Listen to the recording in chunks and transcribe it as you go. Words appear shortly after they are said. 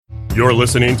You're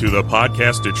listening to the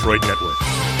Podcast Detroit Network.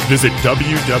 Visit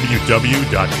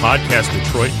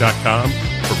www.podcastdetroit.com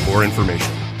for more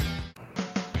information.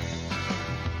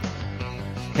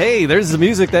 Hey, there's the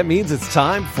music. That means it's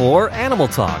time for Animal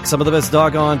Talk. Some of the best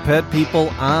doggone pet people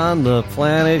on the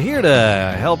planet here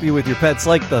to help you with your pets,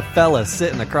 like the fella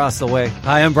sitting across the way.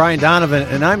 Hi, I'm Brian Donovan,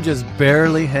 and I'm just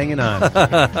barely hanging on.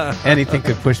 Anything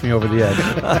could push me over the edge.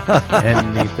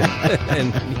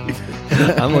 Anything.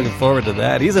 I'm looking forward to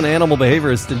that. He's an animal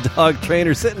behaviorist and dog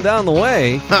trainer sitting down the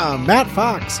way. Matt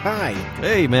Fox, hi.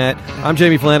 Hey, Matt. I'm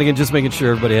Jamie Flanagan, just making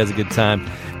sure everybody has a good time.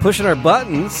 Pushing our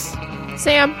buttons.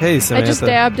 Sam. Hey, Samantha. I just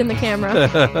dabbed in the camera.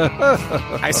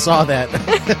 I saw that.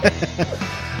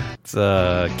 It's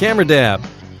camera dab.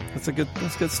 That's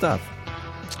good stuff.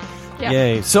 Yeah.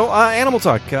 Yay. So, Animal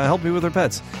Talk, help me with our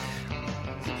pets.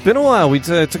 Been a while. We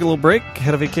took a little break,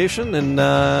 had a vacation, and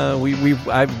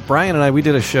Brian and I, we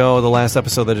did a show. The last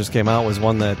episode that just came out was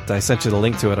one that I sent you the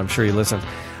link to it. I'm sure you listened.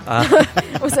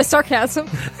 Was that sarcasm?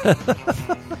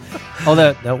 Oh,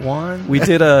 that one? We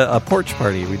did a porch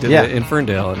party. We did it in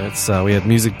Ferndale, and it's we had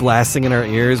music blasting in our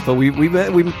ears. But we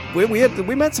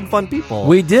met some fun people.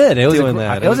 We did. It was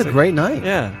that. It was a great night.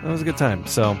 Yeah, it was a good time.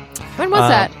 So when was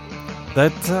that?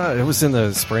 That it was in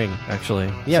the spring, actually.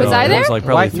 Yeah, was I there? It was like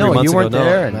probably 3 no, months you weren't ago.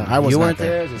 there. No, I was you not weren't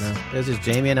there. there. It was just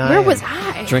Jamie and I. Where was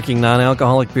I? Drinking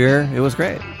non-alcoholic beer. It was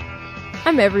great.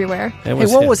 I'm everywhere.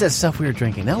 What was that stuff we were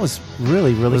drinking? That was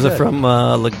really, really was good. it from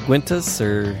Laguintas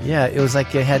or? Yeah, it was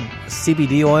like it had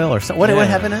CBD oil or something. What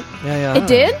happened in it? Yeah. It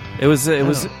did? It was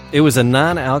a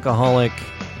non-alcoholic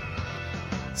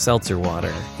seltzer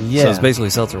water. Yeah. So it's basically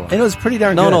seltzer water. And it was pretty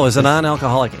darn good. No, it was a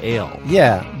non-alcoholic ale.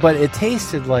 Yeah, but it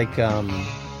tasted like... Do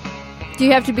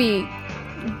you have to be...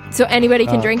 So anybody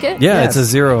can drink it? Yeah, Yes. it's a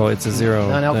zero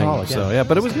Non-alcoholic, thing. So, yeah.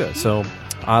 but it was good. So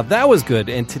that was good.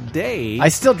 And today... I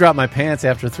still dropped my pants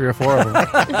after 3 or 4 of them.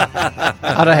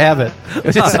 Out of habit. It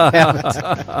was just a habit.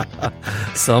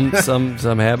 some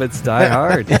habits die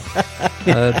hard.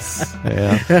 That's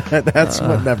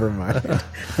what. Never mind.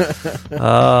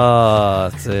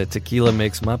 Tequila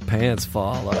makes my pants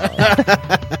fall off.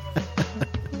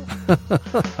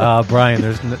 Brian,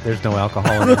 there's no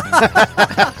alcohol in it.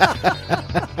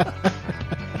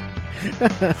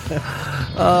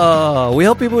 We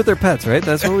help people with their pets, right?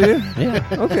 That's what we do? Yeah.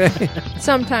 Okay.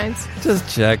 Sometimes. Just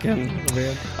checking.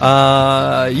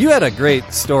 You had a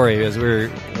great story as we were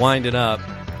winding up.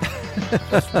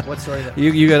 What story?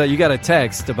 You got a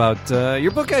text about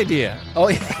your book idea. Oh,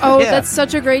 yeah. Oh, that's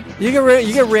such a great... You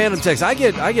get random texts. I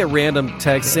get random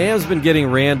texts. Sam's been getting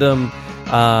random.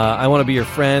 I want to be your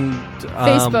friend.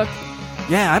 Facebook.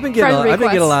 Yeah, I've been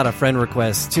getting a lot of friend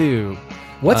requests too.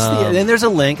 What's and there's a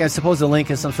link. I suppose the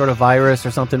link is some sort of virus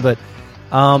or something, but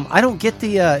I don't get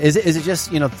the. Is it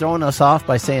just throwing us off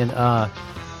by saying,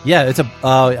 it's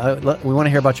a. We want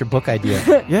to hear about your book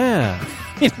idea. Yeah.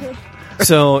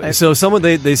 So someone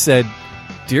they said,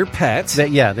 dear pets.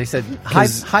 They said hi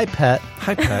pet.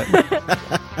 Hi pet.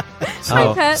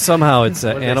 Hi, pet. Somehow it's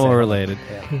animal related.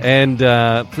 Yeah. And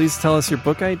please tell us your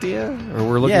book idea, or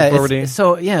we're looking forward to.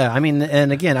 So I mean,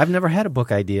 and again, I've never had a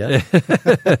book idea.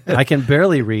 I can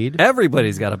barely read.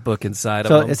 Everybody's got a book inside of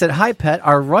them. So it said, "Hi, pet.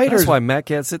 Our writers." That's why Matt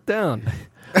can't sit down.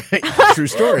 True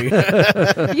story.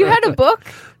 You had a book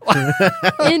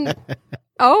in.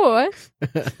 Oh.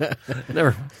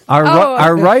 Never.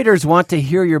 Our writers want to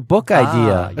hear your book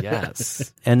idea.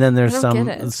 Yes. And then there's I don't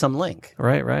get it. some link.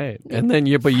 Right. And then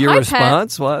your Hi,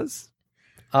 response was?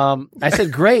 I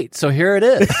said, great, so here it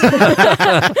is.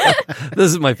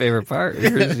 This is my favorite part.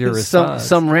 Here's your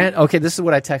response. Okay, this is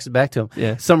what I texted back to him.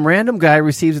 Yeah. Some random guy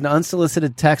receives an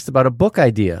unsolicited text about a book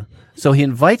idea. So he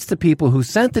invites the people who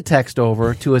sent the text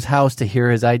over to his house to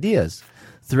hear his ideas.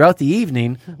 Throughout the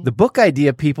evening, the book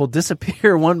idea people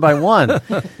disappear one by one.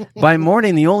 By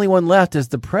morning, the only one left is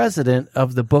the president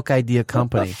of the book idea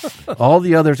company. All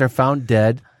the others are found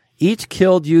dead, each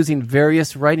killed using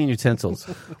various writing utensils.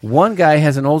 One guy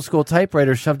has an old school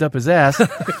typewriter shoved up his ass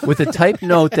with a typed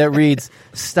note that reads,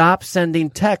 "Stop sending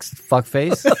text,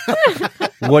 fuckface."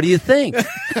 What do you think?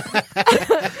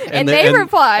 And they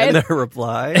replied. And their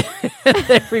reply.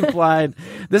 They replied.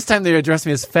 This time they addressed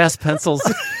me as Fast Pencils.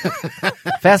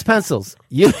 Fast Pencils,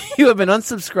 you have been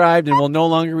unsubscribed and will no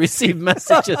longer receive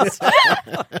messages.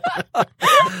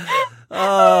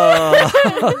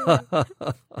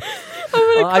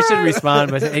 I should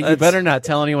respond by saying, hey, you better not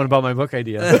tell anyone about my book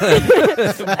idea.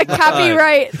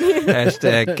 Copyright.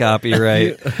 Hashtag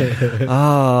copyright.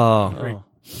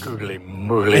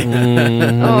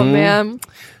 Oh man.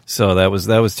 So that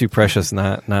was too precious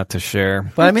not to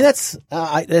share. But I mean, that's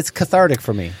cathartic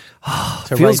for me.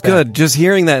 To Feels write back. good. Just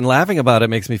hearing that and laughing about it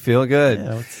makes me feel good.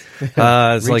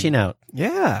 Yeah, It's reaching like, out.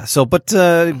 Yeah. So, but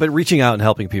reaching out and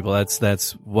helping people,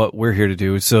 that's what we're here to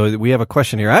do. So we have a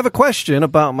question here. I have a question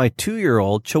about my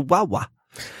 2-year-old Chihuahua.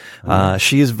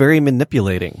 She is very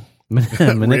manipulating.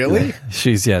 Really?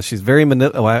 She's very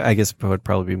I guess it would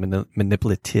probably be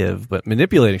manipulative, but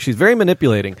manipulating. She's very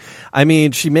manipulating. I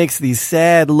mean, she makes these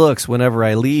sad looks whenever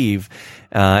I leave,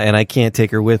 and I can't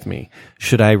take her with me.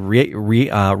 Should I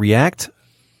react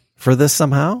for this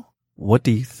somehow? What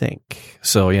do you think?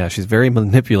 So yeah, she's very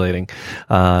manipulating.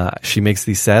 She makes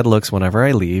these sad looks whenever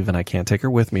I leave, and I can't take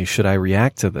her with me. Should I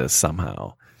react to this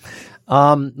somehow?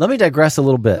 Let me digress a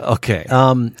little bit. Okay.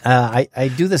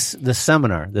 I do this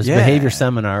seminar, behavior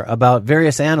seminar about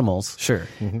various animals. Sure.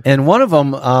 And one of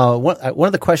them, one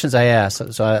of the questions I ask,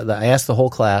 so I ask the whole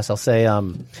class, I'll say,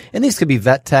 and these could be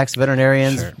vet techs,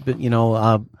 veterinarians, Sure.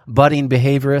 budding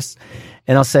behaviorists,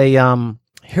 and I'll say,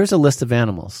 here's a list of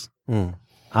animals.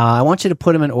 I want you to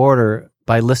put them in order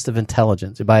by list of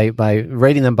intelligence, by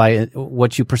rating them by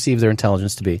what you perceive their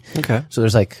intelligence to be. Okay. So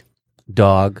there's like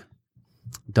dog,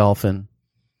 dolphin,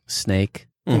 snake,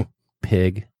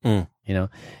 pig, and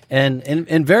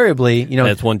invariably,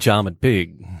 That's one Jama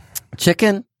pig.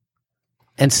 chicken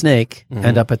and snake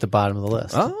end up at the bottom of the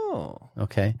list. Oh.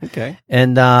 Okay. Okay.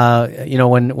 And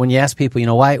when you ask people,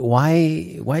 why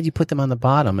did you put them on the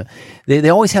bottom? They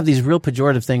always have these real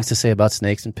pejorative things to say about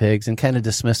snakes and pigs and kind of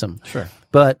dismiss them. Sure.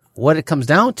 But what it comes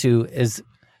down to is,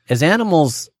 as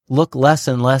animals look less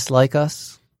and less like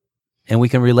us, and we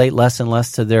can relate less and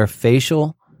less to their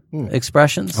facial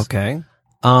expressions. Okay.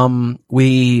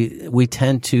 We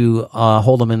tend to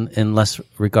hold them in less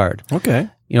regard. Okay.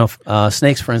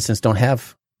 Snakes, for instance, don't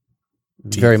have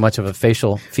very much of a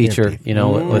facial feature.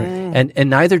 And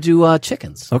neither do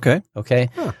chickens. Okay. Okay,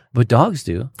 but dogs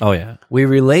do. Oh yeah. We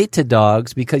relate to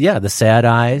dogs because the sad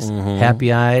eyes,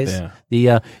 happy eyes.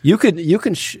 Yeah. You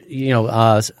can see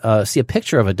a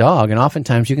picture of a dog, and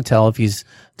oftentimes you can tell if he's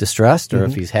distressed or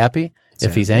if he's happy,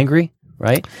 if he's angry,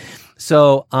 right?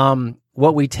 So,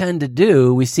 what we tend to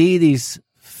do, we see these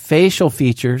facial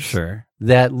features Sure.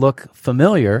 that look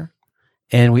familiar,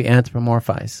 and we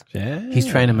anthropomorphize. Yeah. He's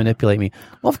trying to manipulate me.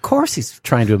 Well, of course he's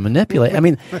trying to manipulate. I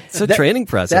mean, It's a training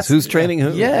process. Who's training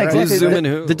who? Yeah, exactly. Who's zooming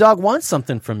who? The dog wants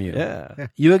something from you. Yeah.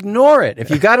 You ignore it. If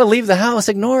you got to leave the house,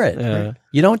 ignore it. Yeah.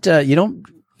 You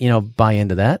don't buy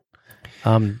into that.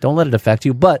 Don't let it affect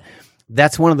you. But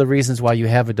that's one of the reasons why you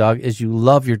have a dog is you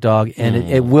love your dog, and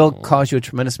it will cause you a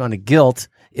tremendous amount of guilt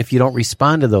if you don't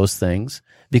respond to those things,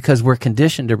 because we're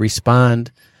conditioned to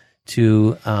respond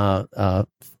to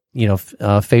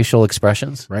facial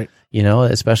expressions, Right.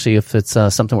 Especially if it's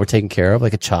something we're taking care of,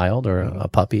 like a child or a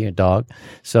puppy, a dog.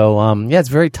 So, it's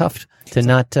very tough to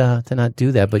not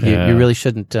do that, but you really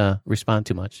shouldn't respond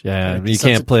too much. Yeah, you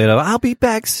can't play it up. I'll be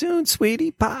back soon,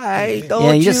 sweetie pie.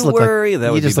 Don't you just look worry.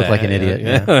 like, you just look like an idiot.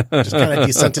 Yeah. Just kind of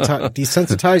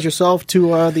desensitize yourself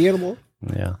to the animal.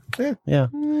 Yeah.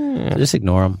 Just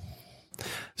ignore them.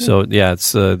 So yeah,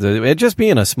 it's it just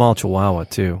being a small Chihuahua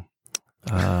too.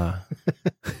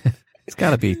 It's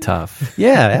got to be tough.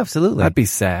 Yeah, absolutely. That'd be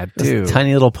sad too.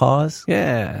 Tiny little paws.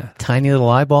 Yeah, Tiny little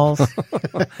eyeballs.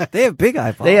 they have big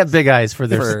eyeballs. They have big eyes for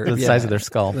the size of their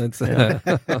skull. That's, Do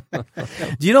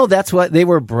you know that's what they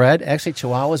were bred? Actually,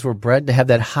 Chihuahuas were bred to have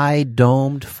that high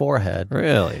domed forehead.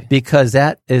 Really? Because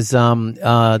that is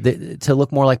to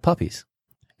look more like puppies.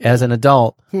 As an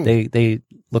adult, they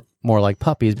look more like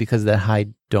puppies because of that high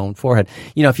domed forehead.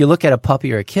 If you look at a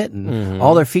puppy or a kitten,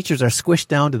 all their features are squished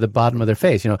down to the bottom of their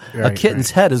face. A kitten's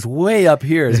head is way up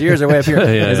here. His ears are way up here.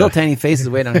 His little tiny face is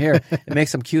way down here. It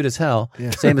makes them cute as hell.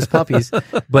 Same as puppies.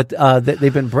 But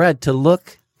they've been bred to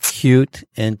look cute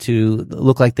and to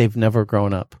look like they've never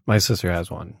grown up. My sister has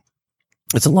one.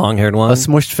 It's a long-haired one. A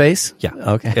smushed face? Yeah.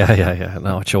 Okay. Yeah.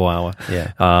 No, a Chihuahua.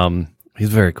 Yeah. He's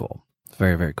very cool.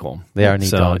 Very, very cool. They are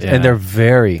neat dogs, yeah. and they're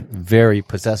very, very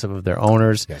possessive of their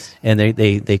owners. Yes. And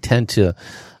they tend to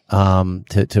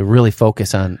really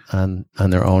focus on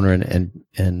their owner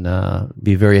and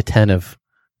be very attentive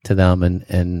to them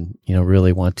and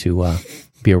really want to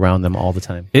be around them all the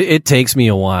time. It takes me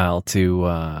a while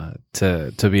to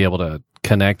be able to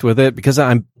connect with it because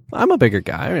I'm a bigger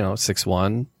guy,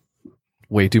 6'1",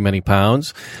 way too many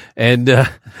pounds. And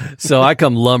so I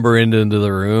come lumbering into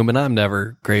the room and I'm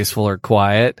never graceful or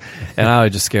quiet. And I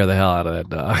would just scare the hell out of that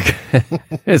dog.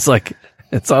 It's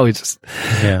always just,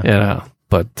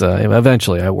 but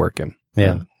eventually I work him.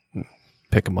 Yeah.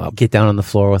 Pick him up. Get down on the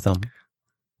floor with them.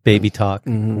 baby talk,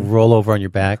 roll over on your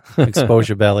back, expose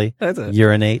your belly, That's it.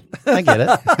 urinate. I get it.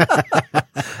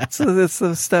 So it's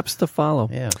the steps to follow.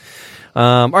 Yeah.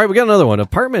 All right, we got another one.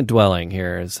 Apartment dwelling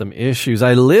here. Some issues.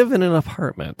 I live in an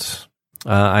apartment.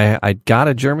 I got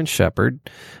a German Shepherd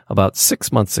about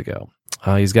 6 months ago.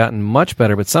 He's gotten much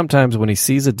better, but sometimes when he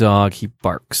sees a dog, he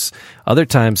barks. Other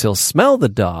times he'll smell the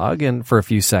dog and for a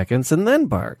few seconds and then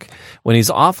bark. When he's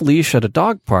off leash at a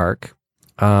dog park,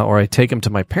 or I take him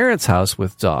to my parents' house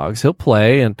with dogs, he'll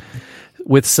play and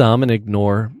with some and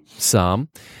ignore some.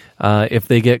 If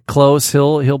they get close,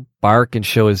 he'll bark and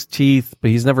show his teeth, but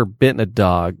he's never bitten a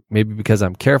dog, maybe because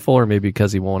I'm careful or maybe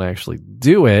because he won't actually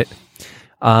do it.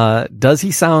 Does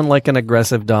he sound like an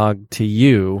aggressive dog to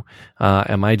you?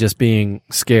 Am I just being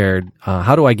scared?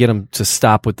 How do I get him to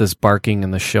stop with this barking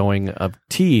and the showing of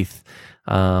teeth?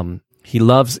 He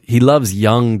loves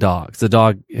young dogs. The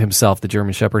dog himself, the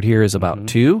German Shepherd here, is about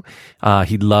 2.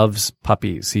 He loves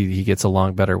puppies. He gets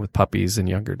along better with puppies and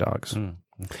younger dogs.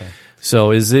 Okay.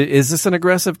 So is this an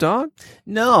aggressive dog?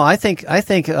 No, I think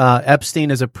Epstein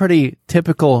is a pretty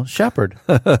typical shepherd.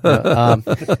 I'm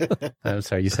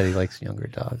sorry, you said he likes younger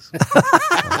dogs.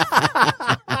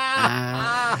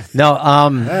 No,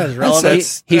 That is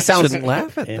relevant. he sounds. Shouldn't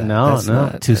laugh at that. No, That's no,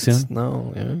 not- too that's- soon.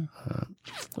 No,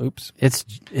 yeah. Oops.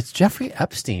 It's Jeffrey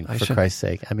Epstein, for should- Christ's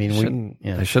sake. I mean,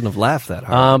 I shouldn't have laughed that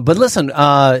hard. But listen,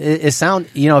 it sound,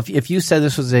 if you said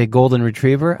this was a golden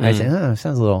retriever, I'd say, it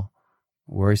sounds a little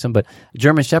worrisome. But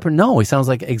German Shepherd, no, he sounds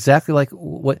like exactly like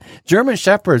what German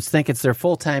Shepherds think it's their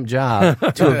full-time job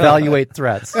to evaluate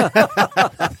threats.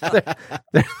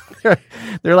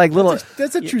 They're like little.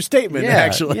 That's a true statement, Yeah,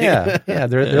 actually. yeah.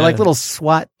 They're like little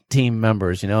SWAT team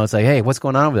members. It's like, hey, what's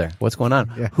going on over there? What's going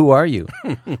on? Yeah. Who are you?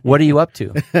 What are you up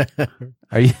to?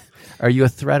 Are you a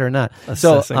threat or not?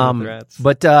 Assessing the threats.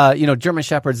 But German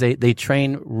Shepherds, they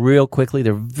train real quickly.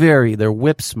 They're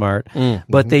whip smart,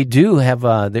 but they do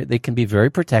have they can be very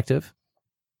protective,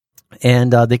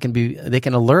 and they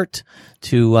can alert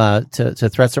to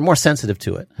threats. They're more sensitive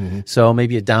to it. So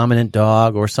maybe a dominant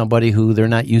dog or somebody who they're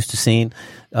not used to seeing,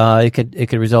 it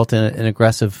could result in an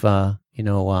aggressive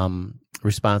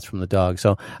response from the dog.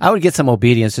 So I would get some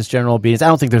obedience, just general obedience. I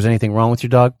don't think there's anything wrong with your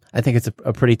dog. I think it's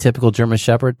a pretty typical German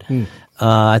Shepherd.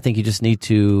 I think you just need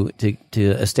to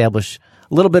establish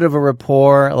a little bit of a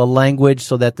rapport, a language,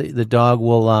 so that the dog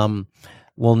will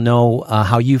know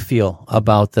how you feel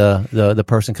about the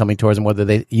person coming towards them,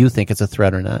 whether you think it's a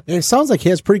threat or not. And it sounds like he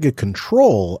has pretty good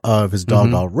control of his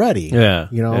dog already.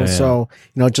 Yeah. So,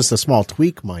 just a small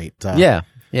tweak might. Yeah.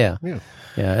 And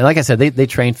like I said, they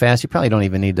train fast. You probably don't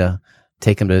even need to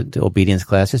take them to obedience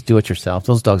class. Just do it yourself.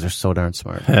 Those dogs are so darn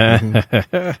smart.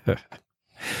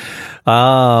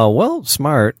 Well,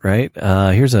 smart, right?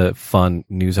 Here's a fun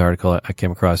news article I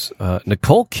came across.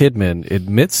 Nicole Kidman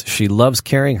admits she loves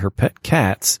carrying her pet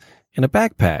cats in a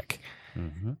backpack.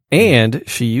 And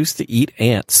she used to eat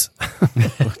ants.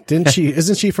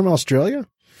 Isn't she from Australia?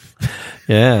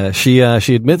 Yeah, she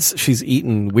admits she's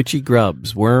eaten witchy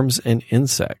grubs, worms, and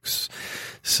insects.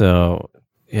 So,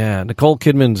 yeah, Nicole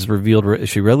Kidman's revealed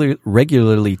she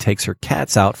regularly takes her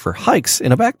cats out for hikes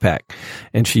in a backpack,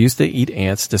 and she used to eat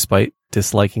ants despite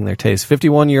disliking their taste.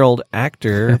 51-year-old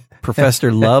actor professed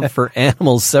her love for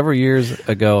animals several years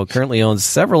ago. Currently owns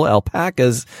several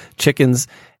alpacas, chickens,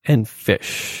 and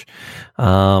fish.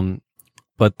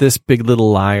 But this Big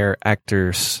Little Liar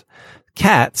actor's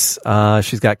cats,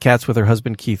 she's got cats with her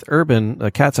husband Keith Urban.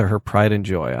 The cats are her pride and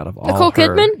joy out of all Nicole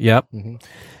Kidman? Yep.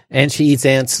 And she eats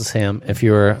ants, Sam. If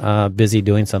you're busy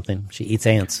doing something, she eats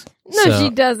ants. No, So, she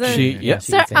doesn't. she Sir,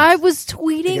 eats ants. I was They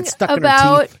tweeting get stuck in her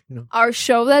about teeth, our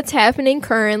show that's happening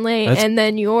currently, That's- and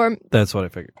then your That's what I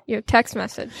figured. text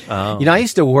message. Oh. I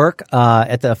used to work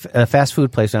at the fast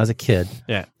food place when I was a kid.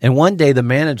 Yeah. And one day the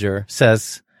manager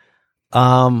says,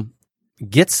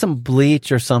 get some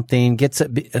bleach or something, get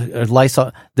some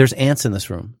Lysol. There's ants in this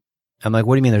room. I'm like,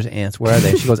 what do you mean there's ants? Where are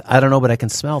they? She goes, I don't know, but I can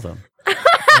smell them.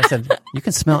 I said, you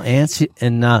can smell ants?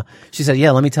 And she said,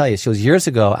 yeah, let me tell you. She goes, years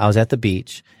ago, I was at the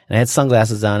beach and I had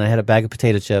sunglasses on. I had a bag of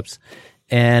potato chips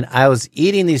and I was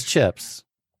eating these chips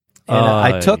and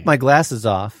I took my glasses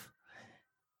off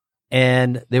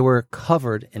and they were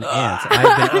covered in ants.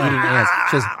 I've been eating ants.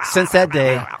 She goes, since that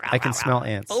day, I can smell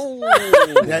ants.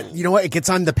 You know what? It gets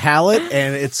on the palate,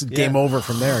 and it's game over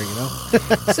from there.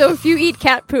 So if you eat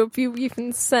cat poop, you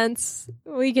can sense.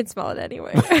 Well, you can smell it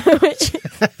anyway.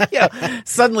 Yeah.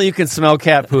 Suddenly you can smell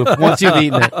cat poop once you've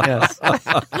eaten it. Yes.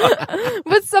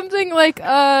 But something like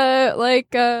Well,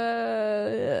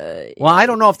 I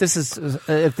don't know if this is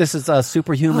a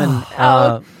superhuman,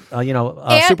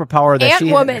 superpower that Ant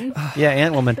she woman. Yeah,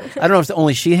 Ant Woman. I don't know if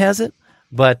only she has it,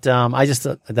 But I just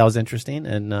thought that was interesting,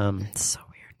 and It's so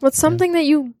weird. What's something that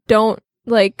you don't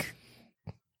like?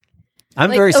 I'm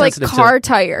Like, very like sensitive car to.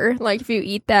 tire. Like if you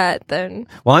eat that, then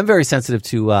Well, I'm very sensitive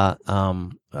to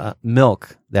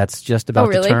milk that's just about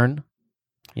really? to turn.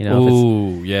 You know, if it's,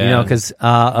 Ooh, yeah. you know, because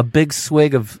a big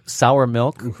swig of sour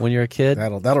milk when you're a kid.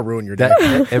 That'll ruin your day.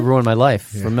 That it ruined my life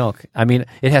for milk. I mean,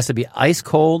 it has to be ice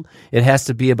cold. It has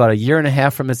to be about a year and a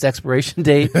half from its expiration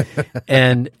date,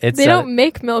 and it's. they don't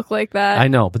make milk like that. I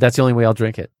know, but that's the only way I'll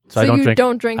drink it. So I don't you drink.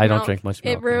 don't drink I don't milk. drink much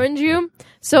milk. It ruined you.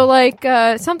 So like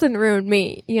something ruined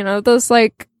me. You know those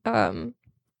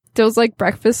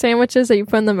breakfast sandwiches that you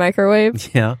put in the microwave.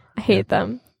 Yeah. I hate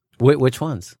them. Which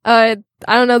ones? I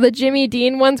don't know, the Jimmy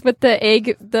Dean ones with the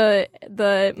egg,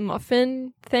 the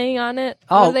muffin thing on it.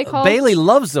 What are they called? Bailey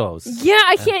loves those. Yeah,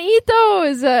 I can't eat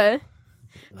those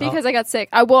because I got sick.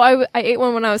 I ate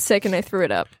one when I was sick and I threw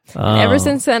it up. And ever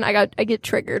since then, I get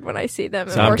triggered when I see them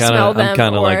So or smell them. I'm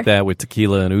kind of or- like that with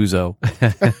tequila and ouzo.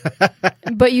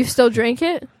 But you still drink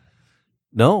it?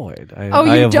 No, Oh,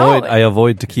 you don't? I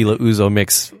avoid tequila ouzo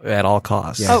mix at all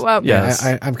costs. Oh, wow. Yes.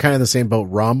 I'm kind of the same boat.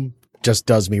 Rum just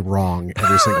does me wrong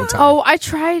every single time. Oh, I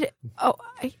tried. Oh,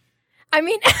 I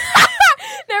mean,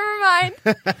 never mind.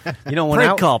 You know, when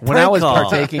Prank I call, when I prank was call.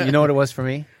 partaking, you know what it was for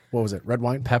me? What was it? Red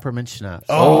wine? Peppermint schnapps.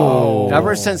 Oh.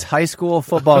 Ever since high school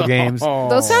football games,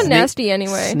 Those sound nasty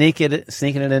anyway. sneaking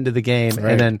it into the game,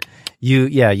 and then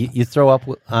you throw up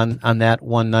on that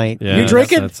one night. Yeah, You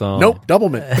drink it? that's all. Nope.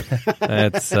 Doublemint.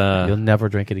 That's You'll never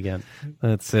drink it again.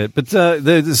 that's it. But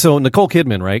so Nicole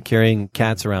Kidman, right, carrying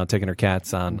cats around, taking her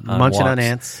cats on Munching on walks.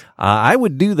 ants. I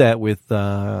would do that with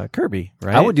Kirby,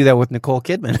 right? I would do that with Nicole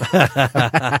Kidman.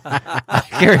 I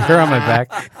carry her on my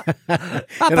back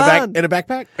in a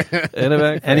backpack? in a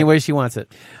back. any way she wants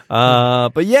it.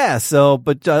 But yeah, a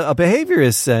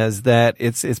behaviorist says that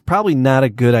it's probably not a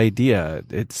good idea.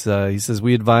 He says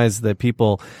we advise that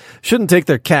people shouldn't take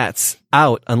their cats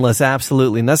out unless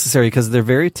absolutely necessary because they're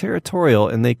very territorial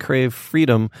and they crave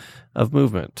freedom of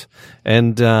movement.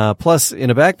 And plus, in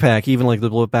a backpack, even like the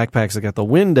little backpacks that got the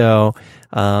window,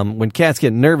 when cats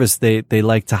get nervous, they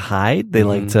like to hide. They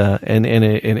like to, and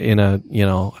in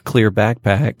a clear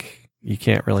backpack, you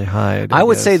can't really hide. I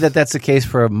would guess. say that that's the case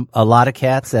for a lot of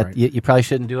cats that you probably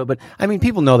shouldn't do it. But I mean,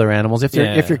 people know their animals. If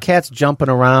your cat's jumping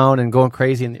around and going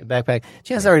crazy in the backpack,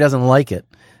 chances are he doesn't like it.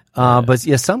 But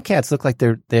yeah, some cats look like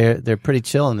they're pretty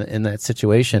chill in that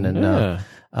situation, and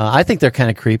I think they're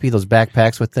kind of creepy. Those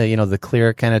backpacks with the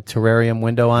clear kind of terrarium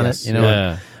window on it,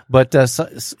 Yeah. But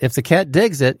if the cat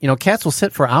digs it, cats will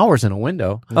sit for hours in a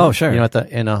window. Oh, sure.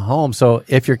 In a home. So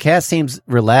if your cat seems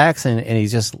relaxed and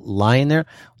he's just lying there,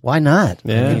 why not?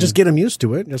 Yeah. You just get them used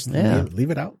to it. Just Yeah.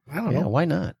 leave it out. I don't Yeah, know. why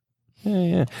not?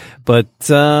 Yeah. But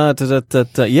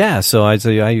yeah, so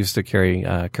I used to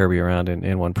carry Kirby around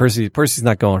in one. Percy's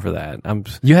not going for that.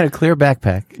 You had a clear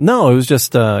backpack, No, it was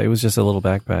just a little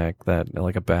backpack that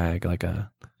like a bag, like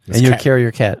a and you would carry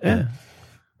your cat. yeah.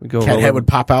 We go Cat roll head him- would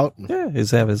pop out. Yeah,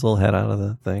 just have his little head out of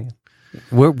the thing.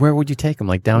 Where would you take him?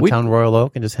 Like downtown Royal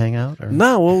Oak and just hang out? Or?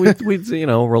 No, well we'd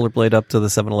rollerblade up to the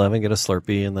 7-Eleven, get a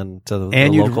Slurpee, and then to the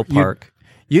And you'd- local you'd- park.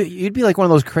 You'd be like one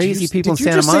of those crazy Did you- people in did you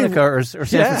Santa just say- Monica or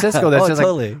San Yeah. Francisco that's Oh, just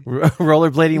totally. like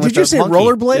rollerblading with Did you a say monkey.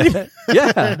 rollerblade?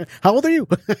 Yeah, How old are you?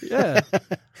 yeah,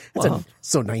 wow.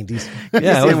 So 90s.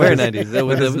 Yeah. It was very 90s. It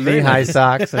was His very knee-high 90s.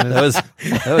 socks and That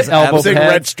was elbow Big pad.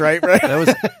 red stripe, right? That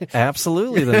was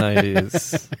absolutely the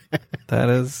 90s. That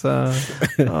is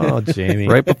Oh, Jamie.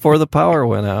 right before the power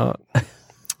went out.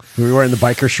 We were wearing the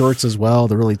biker shorts as well,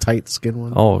 the really tight skin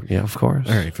ones. Oh yeah, of course.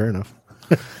 All right, fair enough.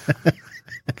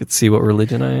 I could see what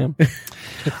religion I am.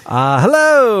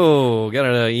 Hello. Got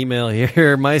an email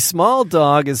here. My small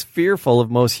dog is fearful of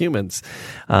most humans.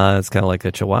 It's kind of like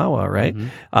a chihuahua, right?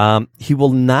 He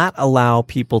will not allow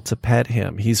people to pet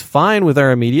him. He's fine with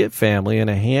our immediate family and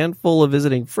a handful of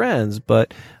visiting friends,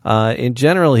 but in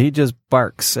general, he just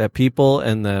barks at people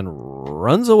and then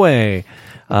runs away.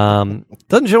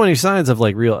 Doesn't show any signs of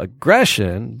like real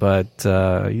aggression, but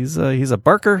he's a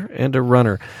barker and a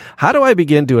runner. How do I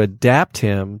begin to adapt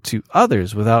him to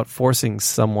others without forcing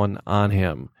someone on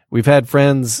him? We've had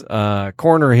friends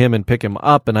corner him and pick him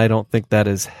up, and I don't think that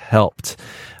has helped.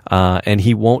 And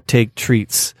he won't take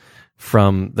treats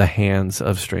from the hands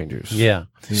of strangers. Yeah.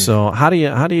 So how do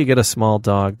you get a small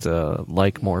dog to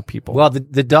like more people? Well,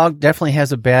 the dog definitely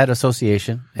has a bad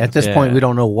association. At this Yeah. point, we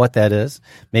don't know what that is.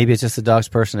 Maybe it's just the dog's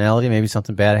personality. Maybe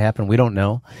something bad happened. We don't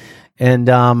know. And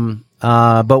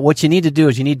but what you need to do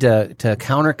is you need to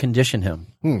counter condition him.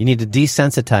 You need to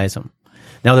desensitize him.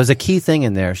 Now, there's a key thing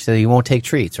in there. So he won't take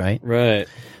treats, right? right.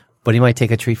 But he might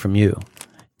take a treat from you.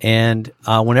 And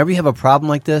whenever you have a problem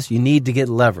like this, you need to get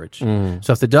leverage.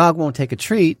 So if the dog won't take a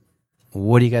treat,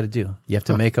 what do you got to do? You have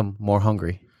to make them more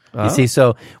hungry. You see,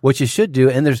 so what you should do,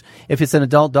 and if it's an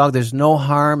adult dog, there's no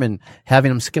harm in having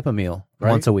them skip a meal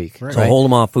once a week. So hold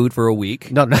them off food for a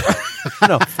week. No.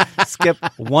 Skip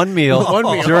one meal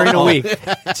during a week.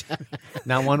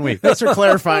 Not 1 week. Thanks for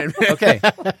clarifying. Okay.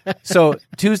 So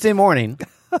Tuesday morning,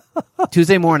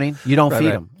 you don't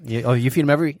feed them. You feed them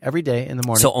every day in the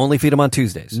morning. So only feed them on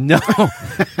Tuesdays. No.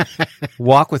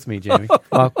 Walk with me, Jamie.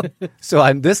 So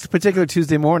on this particular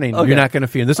Tuesday morning, you're not going to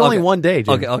feed them. There's only one day,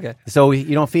 Jamie. Okay. So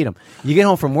you don't feed them. You get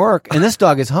home from work, and this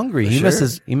dog is hungry. He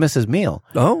misses meal.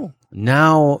 Oh.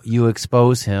 Now you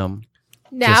expose him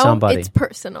to somebody. It's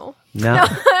personal. No.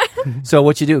 So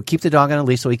what you do, keep the dog on a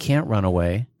leash so he can't run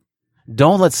away.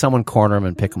 Don't let someone corner him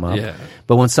and pick him up. Yeah.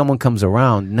 But when someone comes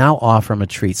around, now offer him a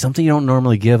treat, something you don't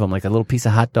normally give him, like a little piece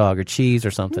of hot dog or cheese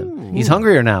or something. He's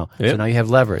hungrier now, so now you have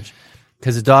leverage.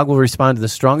 Because the dog will respond to the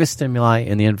strongest stimuli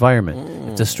in the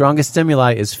environment. If the strongest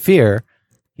stimuli is fear,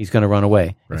 he's going to run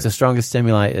away. Right. If the strongest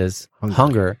stimuli is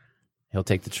hunger, he'll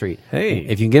take the treat. Hey.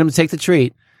 If you can get him to take the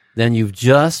treat, then you've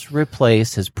just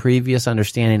replaced his previous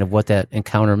understanding of what that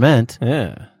encounter meant,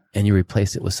 Yeah. and you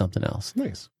replaced it with something else.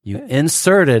 Nice. You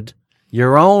inserted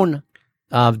your own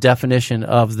definition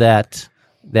of that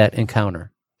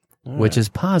encounter, which is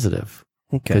positive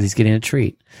because he's getting a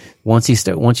treat. Once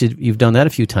you've done that a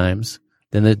few times,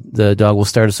 then the dog will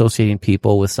start associating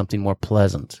people with something more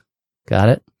pleasant. Got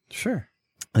it? Sure.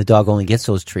 The dog only gets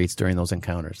those treats during those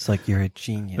encounters. It's like you're a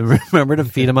genius. Remember to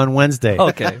feed him on Wednesday.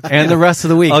 Okay. And the rest of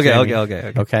the week. Okay, Jamie.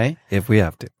 okay. Okay? If we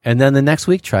have to. And then the next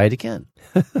week, try it again.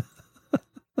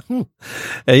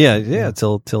 Yeah.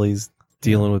 Till he's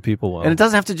dealing with people well. And it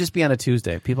doesn't have to just be on a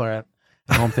Tuesday. People are at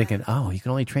home thinking, oh, you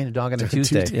can only train a dog on a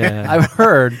Tuesday. Yeah. I've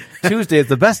heard Tuesday is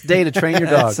the best day to train your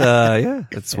dog.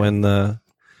 It's when the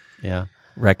Yeah.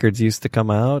 records used to come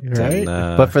out. Right.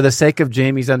 And, But for the sake of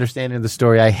Jamie's understanding of the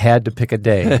story, I had to pick a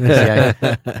day. See,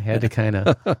 I had to kind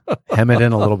of hem it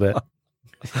in a little bit.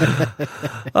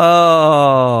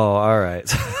 all right.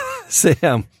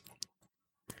 Sam.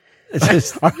 It's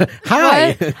just,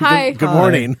 Hi. What? Hi. Good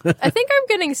morning. I think I'm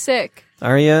getting sick.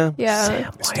 are you?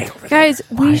 Yeah. Guys,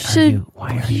 we should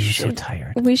Why are you so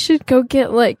tired? we should go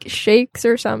get like shakes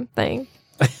or something.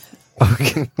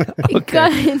 Okay.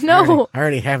 God, no. I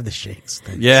already have the shakes.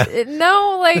 Yeah.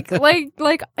 No, like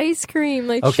ice cream,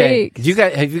 like Okay. shakes. Do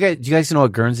you guys know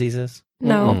what Guernseys is?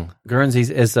 No. Guernseys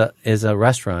is a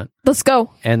restaurant, Let's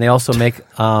go. and they also make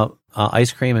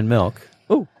ice cream and milk.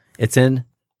 Ooh. It's in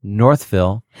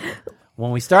Northville.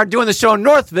 When we start doing the show in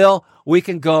Northville, we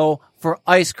can go for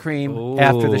ice cream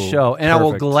after the show, and I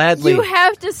will perfect. gladly.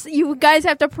 You guys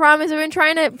have to promise. I've been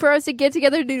trying for us to get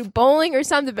together to do bowling or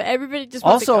something, but everybody just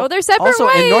wants to go their separate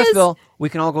ways. in Northville, we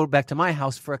can all go back to my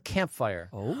house for a campfire.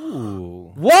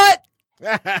 Oh. What?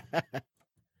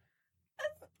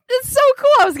 It's so cool.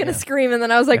 I was gonna scream, and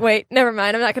then I was like, "Wait, never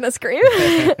mind. I'm not gonna scream."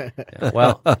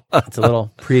 Well, it's a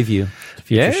little preview to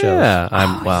future shows. Yeah.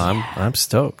 I'm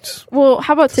stoked. Well,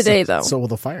 how about today though? So will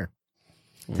the fire.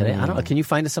 Today, I don't know. Can you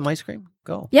find us some ice cream?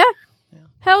 Go. Yeah.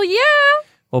 Hell yeah.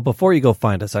 Well, before you go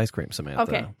find us ice cream, Samantha.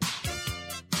 Okay.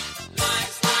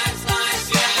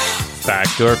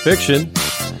 Fact or fiction?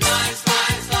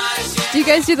 Do you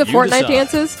guys do the Fortnite decide.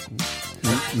 dances?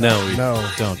 No, we No.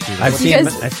 don't do that. I've You seen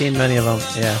guys- I've seen many of them.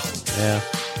 Yeah.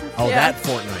 Oh, Yeah. that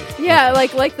Fortnite. Yeah,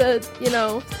 like the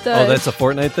Oh, that's a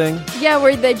Fortnite thing? yeah,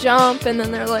 where they jump and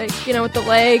then they're like with the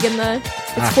leg and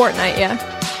it's Fortnite, yeah,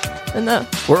 and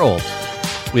We're old.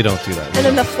 We don't do that. and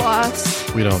then the floss.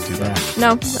 We don't do that.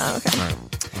 No, okay.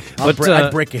 But,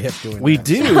 I'd break a hip doing We that.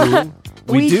 do.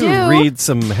 We do. read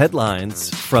some headlines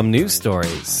from news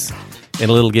stories in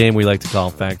a little game we like to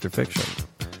call Fact or Fiction.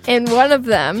 And one of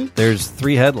them There's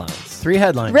 3 headlines. 3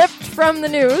 headlines. ripped from the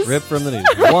news. Ripped from the news.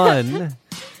 One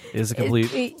is a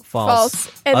complete false.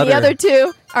 and the Utter other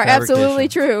 2 are absolutely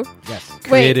fabrication. true. Yes. Wait,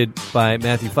 Created by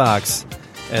Matthew Fox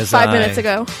as 5 I minutes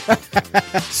ago.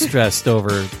 stressed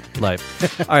over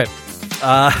life. All right.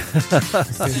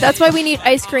 That's why we need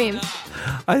ice cream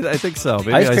I think so.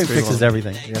 Maybe Ice cream fixes will.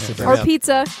 everything. Yes, it or does.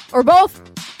 pizza or both.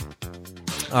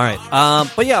 All right.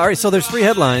 But yeah, all right. So there's 3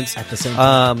 headlines. At the same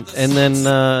time. And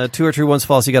then 2 are true, 1's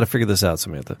false. You got to figure this out,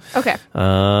 Samantha. Okay.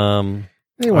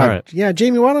 Anyway, all right. Yeah,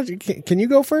 Jamie, why don't you? Can you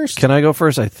go first? Can I go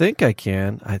first? I think I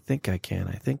can. I got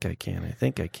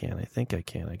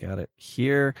it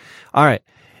here. All right.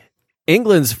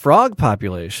 England's frog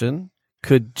population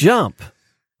could jump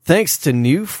thanks to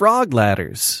new frog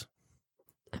ladders.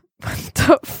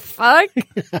 The fuck?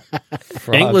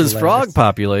 England's frog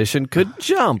population could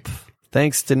jump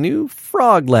thanks to new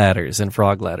frog ladders. And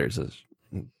frog ladders is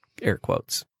air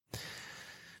quotes.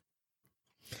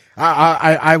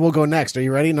 I will go next. Are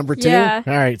you ready? Number 2? Yeah.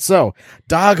 All right. So,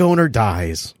 dog owner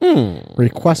dies.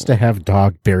 Request to have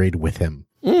dog buried with him.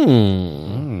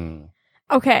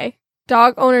 Okay.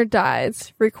 Dog owner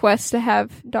dies. Request to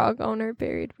have dog owner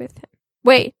buried with him.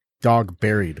 Wait. Dog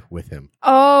buried with him.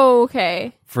 Oh,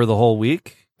 okay. For the whole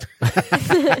week?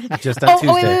 Just on Oh,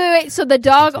 Tuesday. wait. So the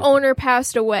dog owner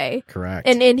passed away. Correct.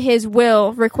 And in his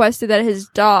will requested that his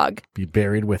dog be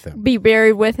buried with him. be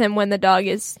buried with him when the dog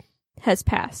has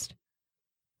passed.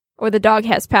 Or the dog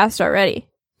has passed already.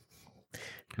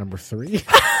 Number 3.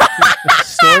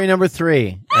 Story number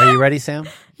 3. Are you ready, Sam?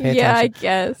 Pay Yeah, I attention.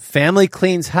 guess. Family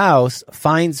cleans house,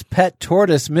 finds pet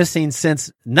tortoise missing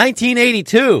since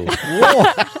 1982.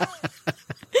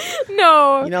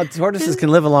 No. You know, tortoises can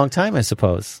live a long time, I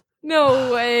suppose.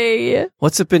 No way.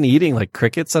 What's it been eating? Like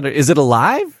crickets under? Is it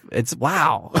alive? It's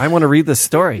wow. I want to read this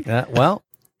story. Well,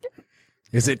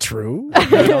 Is it true? All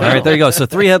right, there you go. So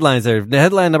 3 headlines there.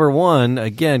 Headline number 1,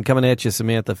 again, coming at you,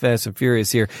 Samantha, fast and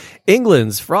furious here.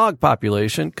 England's frog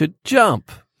population could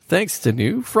jump thanks to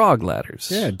new frog ladders.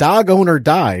 Yeah. Dog owner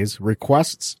dies.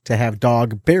 Requests to have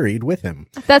dog buried with him.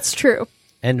 That's true.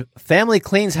 and family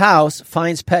cleans house,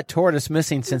 finds pet tortoise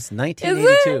missing since Is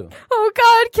 1982. it? Oh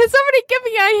God! Can somebody give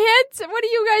me a hint? What do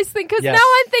you guys think? Because Yes. now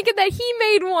I'm thinking that he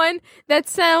made one that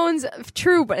sounds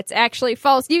true, but it's actually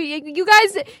false. You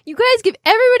guys give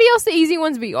everybody else the easy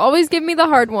ones, but you always give me the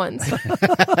hard ones.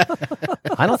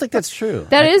 I don't think that's true.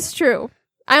 That is true.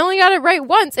 I only got it right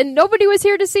once, and nobody was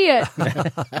here to see it.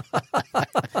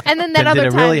 And then that Did other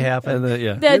it time, really happen? And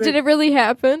yeah. did it really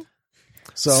happen?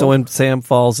 So when Sam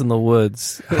falls in the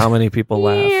woods, how many people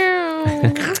laugh?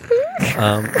 Meow.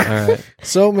 All right.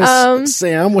 So, Miss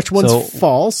Sam, which one's So-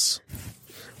 false?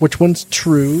 Which one's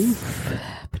true?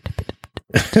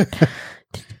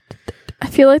 I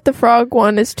feel like the frog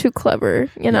one is too clever.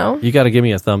 You know. You got to give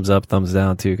me a thumbs up, thumbs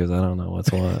down too, because I don't know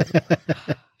what's what.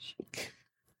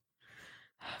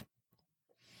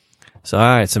 So, all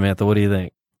right, Samantha, what do you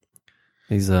think?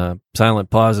 These silent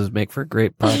pauses make for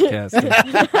great podcasting.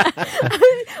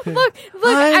 Look!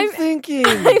 I'm thinking.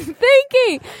 I'm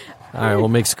thinking. All right, we'll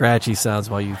make scratchy sounds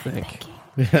while you think.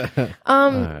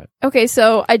 All right. Okay,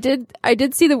 so I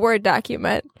did see the Word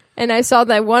document, and I saw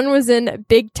that one was in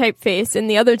big typeface, and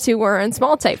the other two were in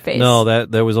small typeface. No,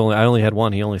 I only had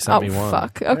one. He only sent Oh me one.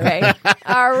 fuck. Okay.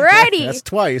 Alrighty. That's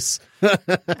twice. All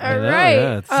know, right.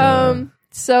 yeah, it's,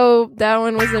 So that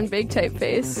one was in big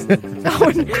typeface.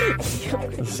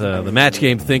 It's, the match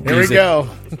game think Here we music. go.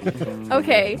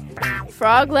 Okay.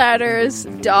 Frog ladders,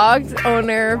 dog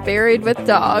owner buried with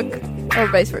dog, or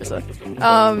vice versa.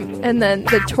 And then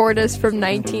the tortoise from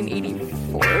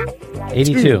 1984.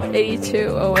 82. 82.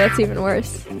 Oh, that's even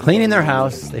worse. Cleaning their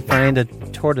house, they find a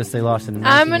tortoise they lost in.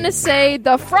 I'm gonna say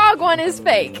the frog one is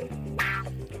fake.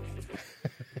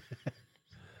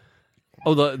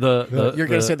 Oh, the You're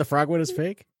going to say the frog one is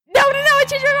fake? No, I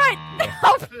changed my mind.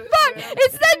 Oh, fuck.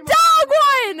 It's the dog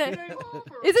one.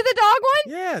 Is it the dog one?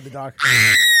 Yeah, the dog.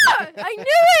 I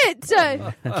knew it.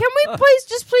 Can we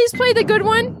please play the good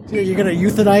one? You're going to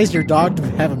euthanize your dog to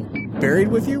have him buried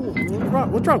with you?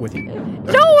 What's wrong with you?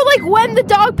 No, like when the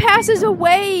dog passes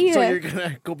away. So you're going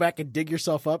to go back and dig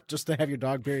yourself up just to have your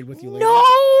dog buried with you later? No,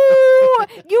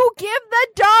 you give the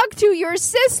dog to your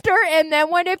sister, and then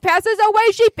when it passes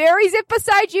away, she buries it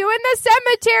beside you in the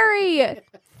cemetery.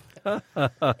 You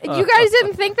guys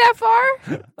didn't think that far?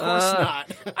 Of course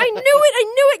not. I knew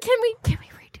it. Can we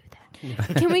redo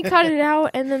that? Can we cut it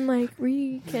out and then like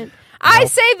I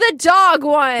say the dog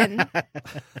one.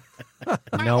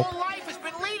 Nope. whole life has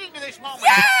been leading to this moment.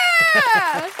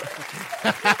 Yeah.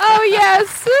 Oh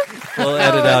yes. We'll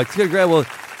edit out.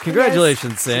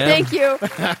 Congratulations, Sam. Thank you.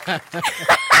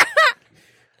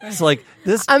 It's like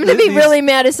this. I'm gonna be these- really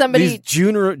mad at somebody These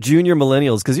junior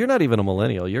millennials, because you're not even a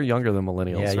millennial. You're younger than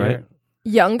millennials, Yeah, right?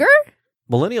 younger.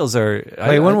 Millennials are.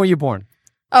 Wait, when were you born?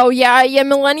 Oh yeah.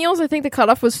 Millennials. I think the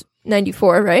cutoff was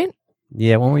 94, right?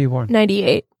 Yeah, when were you born?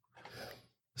 98.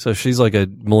 So she's like a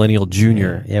millennial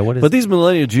junior. Yeah, what is But these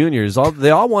millennial juniors, they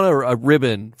all want a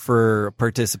ribbon for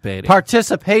participating.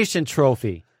 participation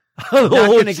trophy? Oh, Not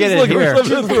gonna she's get it looking here. for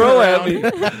something to throw at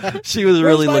me. She was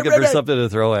really my looking for ribbon? something to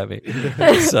throw at me.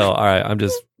 So, all right, I'm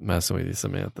just messing with you,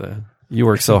 Samantha. You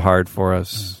work so hard for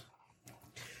us.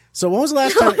 So when was the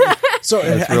last time? So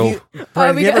have real. you,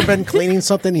 Brian, we have you ever got- been cleaning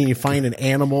something and you find an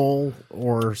animal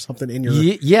or something in your?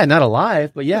 Yeah, not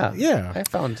alive, but yeah. Yeah. I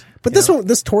found. But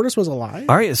this tortoise was alive.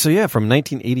 All right, so yeah, from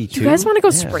 1982. You guys want to go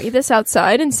spray this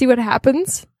outside and see what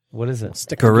happens? What is it?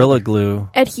 Stick Gorilla Glue.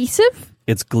 Adhesive?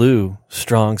 It's glue.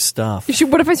 Strong stuff.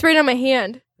 What if I sprayed it on my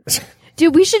hand?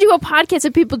 Dude, we should do a podcast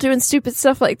of people doing stupid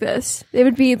stuff like this. They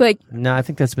would be like, No, I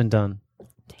think that's been done.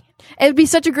 It'd be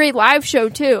such a great live show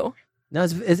too. No,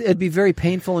 it'd be very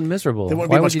painful and miserable. There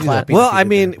wouldn't Why be would much you do that? clapping. Well, if you I did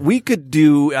mean, that. we could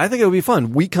do. I think it would be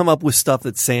fun. We come up with stuff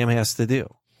that Sam has to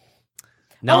do.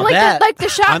 Now like that, the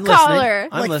shot I'm listening. collar.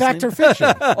 I'm like listening. fact or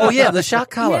fiction. Oh yeah, the shot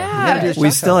collar. Yeah. You gotta do the We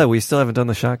shot collar. still haven't done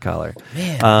the shot collar.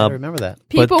 Man, I remember that.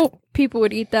 People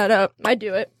would eat that up. I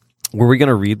do it. Were we going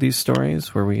to read these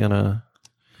stories? Were we going to?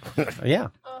 Yeah.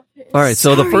 All right.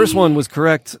 So the first one was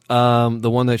correct. The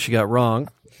one that she got wrong.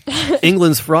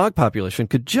 England's frog population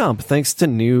could jump thanks to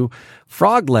new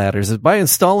frog ladders. By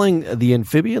installing the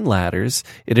amphibian ladders,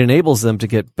 it enables them to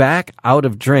get back out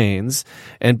of drains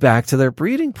and back to their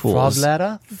breeding pools.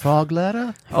 Frog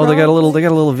ladder. Oh, they got a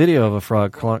little video of a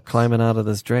frog climbing out of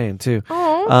this drain too.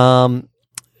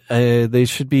 They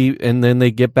should be, and then they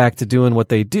get back to doing what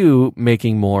they do,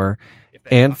 making more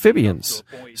amphibians.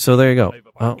 So there you go.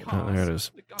 Oh, there it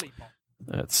is.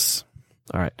 That's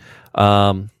all right.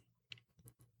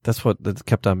 That's what that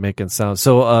kept on making sound.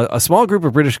 So a small group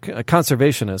of British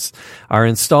conservationists are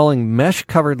installing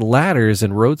mesh-covered ladders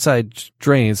in roadside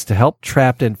drains to help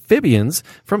trapped amphibians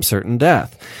from certain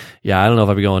death. Yeah, I don't know if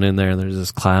I'd be going in there and there's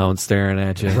this clown staring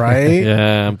at you. Right?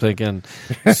 Yeah, I'm thinking.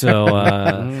 So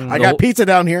I got pizza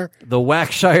down here. the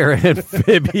Wackshire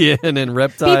amphibian and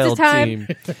reptile Pizza time.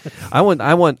 team. I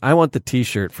want the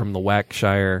T-shirt from the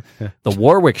Wackshire, the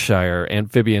Warwickshire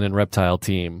amphibian and reptile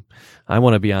team. I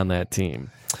want to be on that team.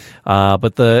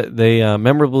 But they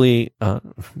memorably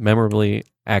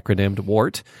acronymed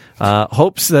WART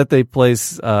hopes that they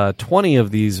place 20 of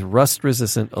these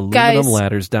rust-resistant aluminum Guys.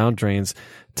 ladders down drains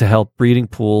to help breeding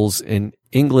pools in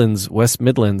England's West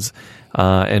Midlands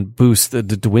and boost the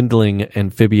dwindling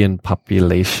amphibian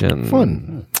population.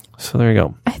 Fun. So there you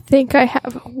go. I think I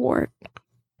have a wart.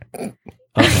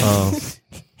 Uh-oh.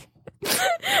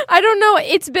 I don't know.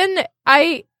 It's been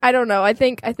I don't know. I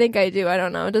think I do. I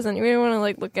don't know. Does anyone want to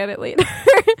like look at it later?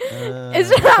 It's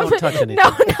don't touch anything.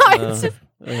 No,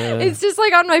 it's just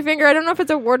like on my finger. I don't know if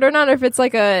it's a wart or not, or if it's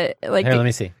like a like. Here, let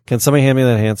me see. Can somebody hand me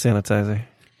that hand sanitizer?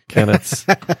 Can it's?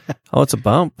 Oh, it's a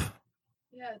bump.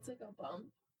 Yeah, it's like a bump.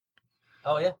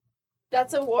 Oh yeah.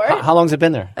 That's a wart. How long's it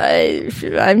been there?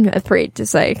 I'm afraid to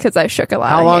say because I shook a lot.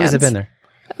 How of long has it hands. been there?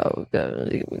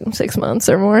 Oh, 6 months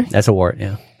or more. That's a wart.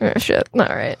 Yeah. Oh, shit. All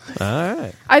right. All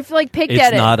right. I've like picked It's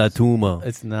at it. not a tumor.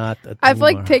 It's not. A I've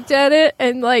like tumor. picked at it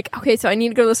and like, okay, so I need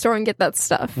to go to the store and get that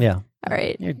stuff. Yeah. All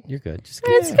right. You're good. Just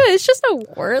It's good. It's just a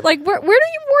wart. Like, where do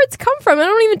your warts come from? I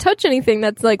don't even touch anything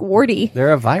that's like warty.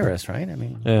 They're a virus, right? I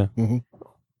mean, Yeah, You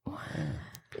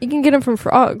can get them from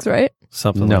frogs, right?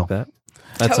 something No. like that.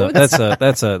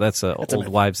 That's a old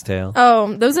wives' tale.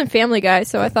 Oh, those in Family Guy,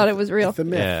 so I thought it was real. It's a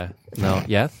myth. Yeah. No.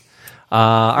 Yeah.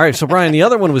 All right. So Brian, the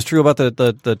other one was true about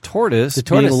the tortoise, The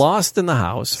tortoise. being lost in the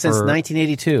house since for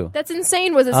 1982. That's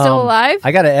insane. Was it still alive?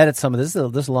 I got to edit some of this.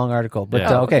 This is a long article, but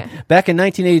Yeah. okay. Back in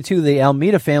 1982, the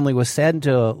Almeida family was saddened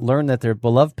to learn that their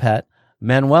beloved pet,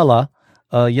 Manuela,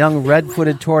 a young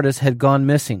red-footed tortoise, had gone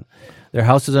missing. Their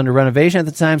house was under renovation at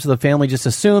the time, so the family just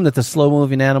assumed that the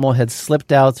slow-moving animal had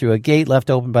slipped out through a gate left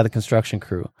open by the construction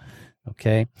crew.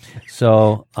 Okay,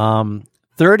 so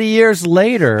 30 years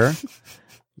later,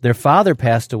 their father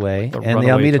passed away, and the runaway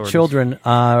Almeida tortoise. children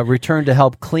returned to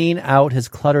help clean out his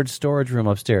cluttered storage room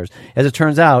upstairs. As it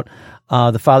turns out,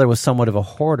 the father was somewhat of a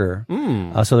hoarder,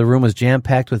 so the room was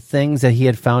jam-packed with things that he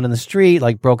had found in the street,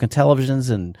 like broken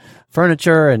televisions and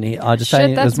furniture, and he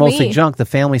decided it was that's mostly me. junk. The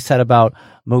family set about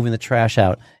moving the trash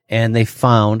out, and they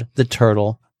found the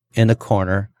turtle in the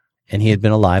corner, and he had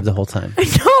been alive the whole time. No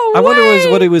I wonder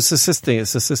way! what he was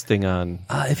assisting on.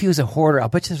 If he was a hoarder, I'll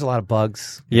bet you there's a lot of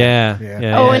bugs. Yeah.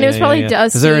 Yeah. Oh, and it was probably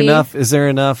dusty. Is there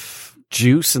enough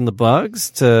juice in the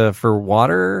bugs for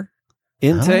water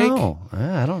intake?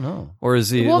 I don't know. Or is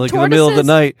he Well, like in the middle of the tortoises-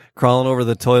 night crawling over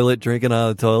the toilet, drinking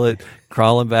out of the toilet,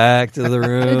 crawling back to the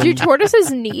room? Do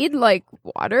tortoises need like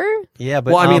water? Yeah,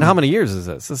 but Well, I mean, how many years is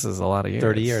this? This is a lot of years.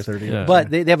 30 years. 30 Yeah. But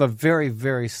they have a very,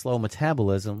 very slow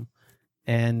metabolism.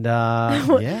 And, yeah.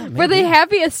 Were maybe. they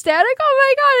happy, ecstatic?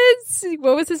 Oh my god!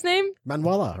 What was his name?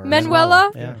 Manuela. or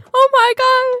Manuela. Yeah. Oh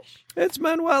my It's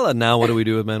Manuela. Now what do we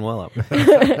do with Manuela?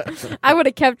 gosh! I would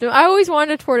have kept him. I always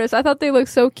wanted a tortoise. I thought they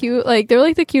looked so cute. Like they're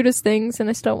like the cutest things, and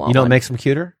I still want You know what one. makes them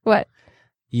cuter? What?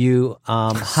 You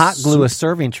hot glue a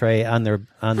serving tray on the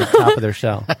top of their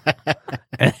shell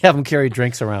and have them carry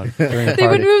drinks around during a They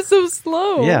would party. move so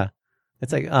slow. Yeah.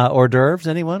 It's like hors d'oeuvres.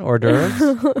 Anyone? Hors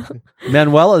d'oeuvres?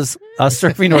 Manuela's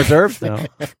serving hors d'oeuvres now.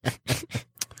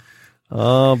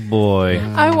 Oh boy.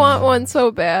 I want one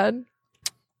so bad.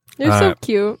 They're so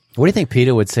cute. What do you think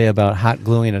PETA would say about hot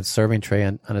gluing a serving tray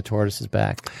on a tortoise's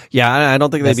back? Yeah, I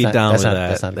don't think they'd be down with that.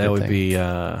 That's not a that good would thing. be,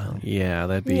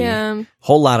 that'd be. Yeah. A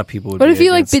whole lot of people would. What be if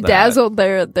you like against that. bedazzled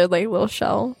their like little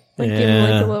shell? Like give them,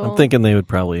 like, a little... I'm thinking they would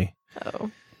probably,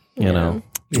 you know,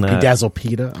 Bedazzle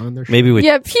PETA on their maybe with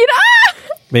PETA.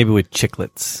 maybe with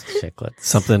chiclets,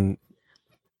 something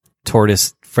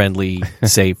tortoise friendly,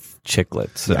 safe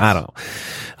chiclets. Yes. I don't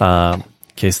know,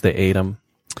 in case they ate them.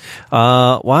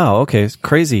 Wow. Okay.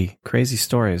 Crazy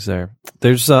stories there.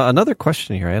 There's another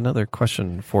question here. I had another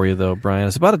question for you though, Brian.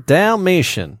 It's about a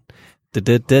Dalmatian.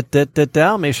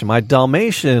 Dalmatian. My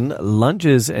Dalmatian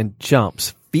lunges and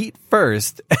jumps feet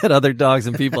first at other dogs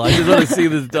and people. I just want to see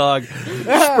this dog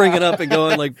springing up and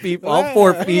going like feet, all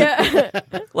 4 feet,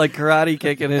 like karate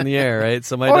kicking in the air, right?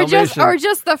 So my Dalmatian, or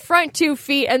just the front 2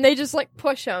 feet, and they just like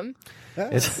push them.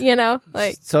 You know,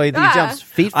 like so he jumps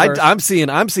feet first. I'm seeing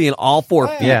all 4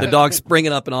 feet. Yeah. The dog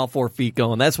springing up and all 4 feet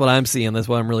going. That's what I'm seeing. That's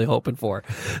what I'm really hoping for.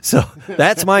 So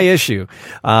that's my issue.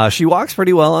 She walks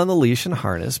pretty well on the leash and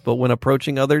harness, but when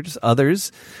approaching others,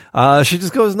 she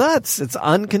just goes nuts. It's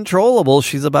uncontrollable.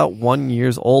 She's about 1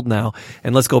 year old now.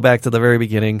 And let's go back to the very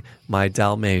beginning. My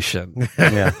Dalmatian.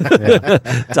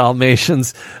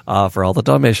 Dalmatians. For all the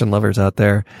Dalmatian lovers out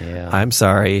there, I'm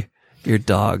sorry. Your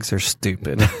dogs are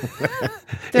stupid.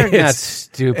 They're not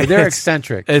stupid. They're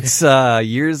eccentric. It's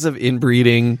years of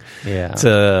inbreeding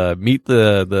to meet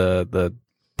the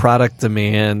product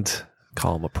demand.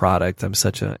 Call them a product. I'm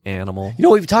such an animal. You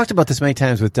know, we've talked about this many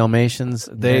times with Dalmatians.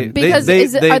 Are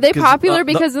they popular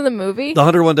because of the movie? The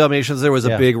 101 Dalmatians, there was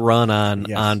a big run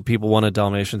on people wanted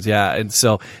Dalmatians. Yeah. And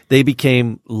so they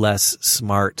became less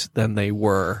smart than they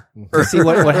were. See,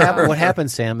 what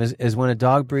happens, Sam, is when a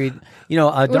dog breed, you know,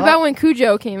 what about when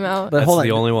Cujo came out? But That's hold on.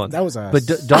 the only one. That was us.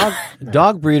 But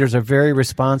dog breeders are very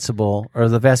responsible, or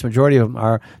the vast majority of them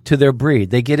are, to their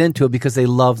breed. They get into it because they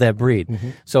love that breed.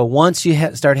 Mm-hmm. So once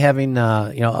you start having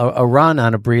a run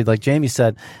on a breed, like Jamie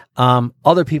said,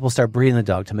 other people start breeding the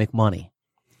dog to make money.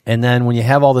 And then when you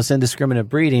have all this indiscriminate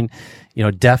breeding, you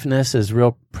know, deafness is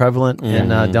real prevalent in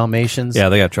Dalmatians. Yeah,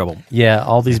 they got trouble. Yeah,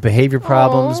 all these behavior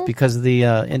problems because of the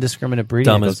indiscriminate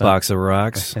breeding. Dumbest box of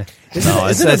rocks. No,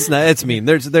 that's not. It's mean.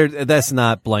 That's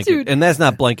not blanket, Dude. and that's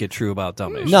not blanket true about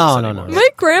Dalmatians. No. My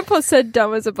grandpa said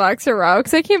dumb as a box of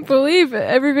rocks. I can't believe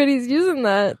everybody's using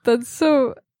that. That's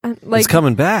so like It's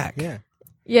coming back. Yeah.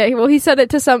 Yeah, well, he said it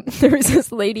to there was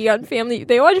this lady on Family,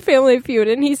 they watched Family Feud,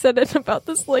 and he said it about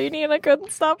this lady, and I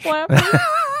couldn't stop laughing.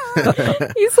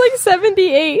 He's like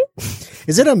 78.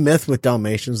 Is it a myth with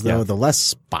Dalmatians, though? Yeah. The less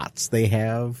spots they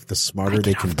have, the smarter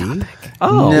they can be?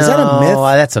 Oh, is that a myth?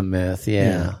 That's a myth.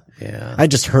 Yeah. I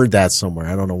just heard that somewhere.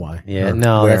 I don't know why. Yeah, or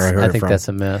no, where I heard I it think from. that's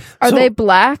a myth. Are they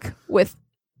black with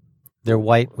They're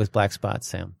white with black spots,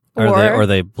 Sam. Are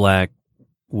they black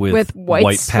with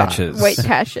white patches? White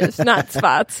patches, not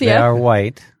spots. They Yeah. are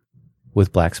white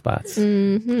with black spots.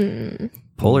 Mm-hmm.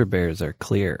 Polar bears are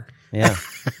clear. Yeah.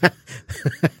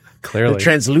 Clearly. They're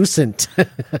translucent.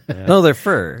 No, they're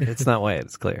fur. It's not white.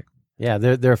 It's clear. Yeah,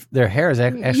 their hair is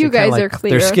actually You guys kinda are like,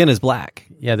 clear. Their skin is black.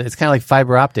 Yeah, it's kind of like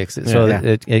fiber optics. So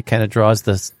Yeah. it kind of draws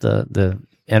the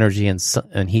energy and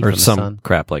heat Or from the some sun.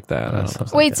 crap like that. I don't know.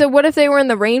 Something Wait, like so what if they were in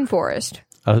the rainforest?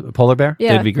 that. A polar bear?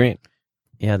 Yeah. They'd be green.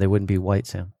 Yeah, they wouldn't be white,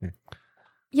 Sam.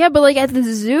 Yeah, but like at the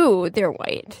zoo, they're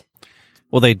white.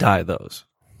 Well, they dye those.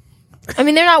 I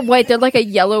mean, they're not white. They're like a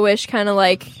yellowish kind of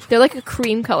they're like a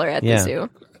cream color at the zoo.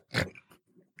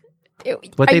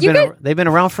 But they've been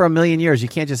around for 1 million years. You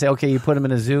can't just say, okay, you put them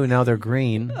in a zoo and now they're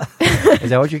green.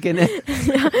 Is that what you're getting at?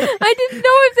 I didn't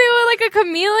know if they were like a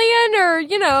chameleon or,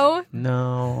 you know.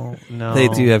 No. They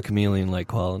do have chameleon-like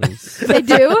qualities. They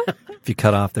do? If you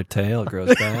cut off their tail, it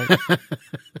grows back.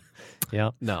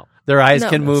 Yeah. No. Their eyes No.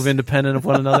 can move independent of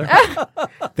one another.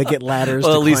 They get ladders.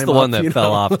 Well, to at least climb the one up, that you fell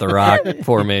know? off the rock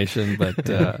formation, but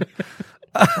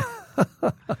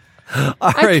all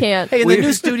I right. can't. Hey, in the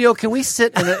new studio, can we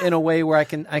sit in a way where I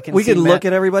can We see can Matt? look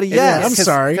at everybody. Yeah, Yes. I'm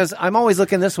sorry. Because I'm always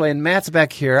looking this way, and Matt's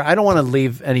back here. I don't want to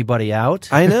leave anybody out.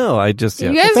 I know. I just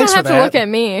You guys don't Thanks for have to that. look at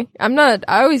me. I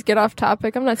always get off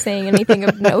topic. I'm not saying anything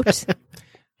of note.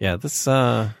 yeah. This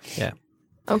yeah.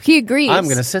 Oh, he agrees. I'm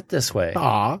going to sit this way.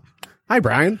 Aw. Hi,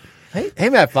 Brian. Hey,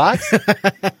 Matt Fox.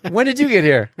 When did you get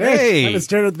here? Hey. I've been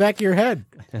staring at the back of your head.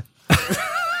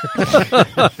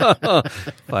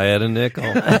 If I had a nickel.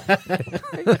 You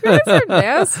guys are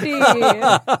nasty.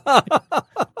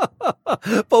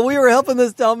 But we were helping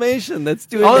this Dalmatian that's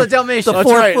doing Oh, the Dalmatian. the That's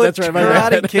 4-foot that's right, my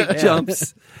karate bad. kick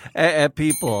jumps at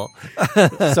people.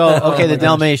 So, okay, the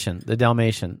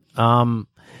Dalmatian.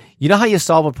 You know how you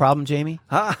solve a problem, Jamie?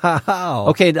 How?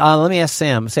 Okay, let me ask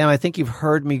Sam. Sam, I think you've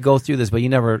heard me go through this, but you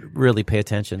never really pay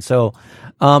attention. So,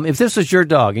 if this was your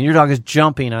dog and your dog is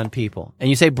jumping on people, and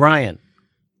you say, Brian,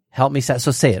 help me. So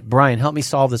say it. Brian, help me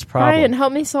solve this problem. Brian,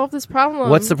 help me solve this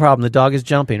problem. What's the problem? The dog is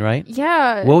jumping, right?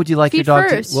 Yeah. What would you like your Feet dog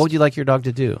first. to? What would you like your dog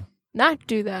to do? Not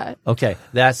do that. Okay,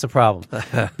 that's the problem.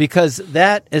 Because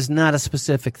that is not a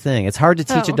specific thing. It's hard to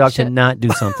teach a dog to shit. not do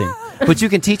something. But you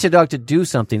can teach a dog to do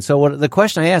something. So the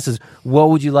question I asked is, what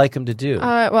would you like him to do?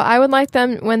 Well, I would like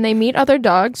them, when they meet other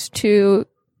dogs, to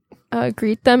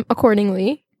greet them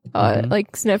accordingly.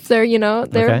 Like sniff their,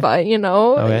 their Okay. butt,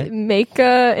 Okay. make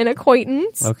an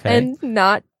acquaintance, Okay. and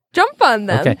not jump on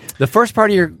them. Okay. The first part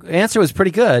of your answer was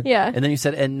pretty good. Yeah. And then you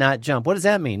said, and not jump. What does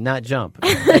that mean? Not jump.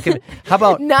 How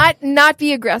about, Not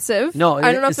be aggressive. no,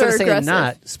 I don't know if instead they're of saying aggressive.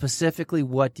 not, specifically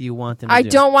what do you want them to I do?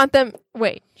 don't want them.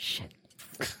 Wait, shit.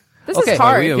 This Okay. is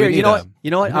hard. we Here, need you know a- what?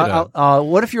 You know what? we need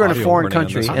What if you're in a audio foreign warning on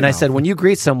country this one. and I said, when you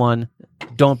greet someone,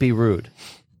 don't be rude.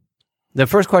 The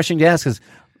first question you ask is,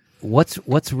 what's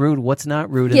rude? What's not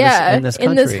rude? Yeah, in this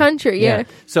country? yeah.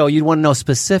 So you'd want to know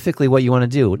specifically what you want to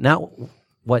do, not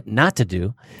what not to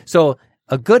do. So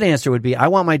a good answer would be, I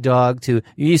want my dog to.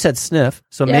 You said sniff,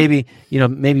 so Yeah.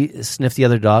 maybe sniff the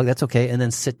other dog. That's okay, and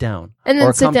then sit down, And then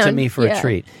or sit come to down, me for a yeah.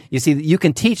 treat. You see, you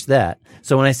can teach that.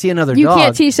 So when I see another You dog,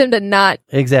 can't teach them to not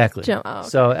exactly. jump. Oh, okay.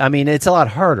 So I mean, it's a lot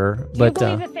harder, but.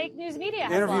 fake news media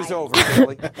Interview's over,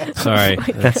 Billy. Sorry,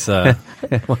 that's Do you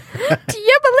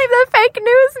believe the fake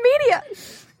news media?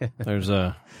 there's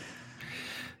a.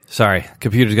 Sorry,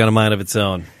 computer's got a mind of its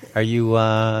own. Are you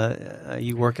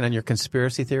working on your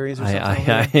conspiracy theories or something? I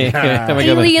got my,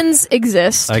 Aliens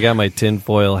exist. I got my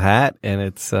tinfoil hat, and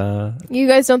it's You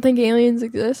guys don't think aliens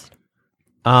exist?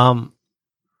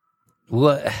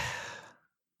 What?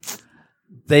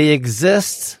 They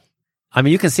exist. I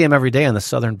mean, you can see them every day on the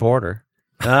southern border.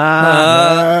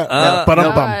 God. But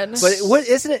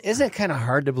isn't it kind of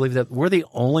hard to believe that we're the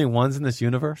only ones in this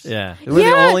universe? yeah. We're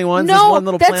the only ones in this one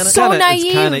little that's planet? so naive.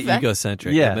 It's kind of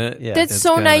egocentric, Yeah, isn't it? yeah. That's It's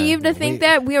so kinda- naive to think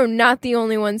that we are not the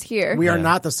only ones here. We are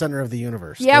not the center of the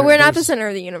universe. yeah, There- we're not the there's- center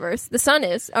of the universe. The sun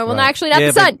is. Oh, well, Right. actually, not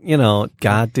Yeah, the sun. but,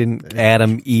 God didn't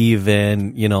Adam, Eve,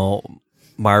 and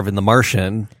Marvin the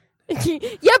Martian.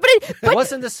 Yeah, but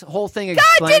Wasn't this whole thing God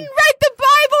explained? didn't write the Bible.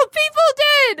 People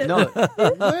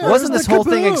did. No, wasn't this whole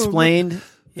thing kaboom. explained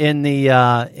in the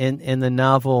in the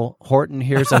novel Horton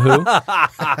Hears a Who?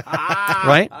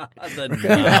 Right? The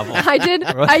novel.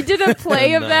 I did a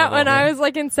play of that when Novel. I was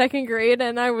like in second grade,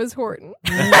 and I was Horton.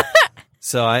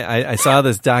 So I saw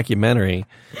this documentary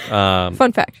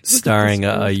Fun fact. starring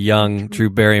a young Drew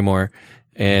Barrymore,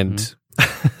 and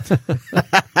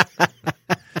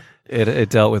it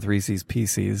dealt with Reese's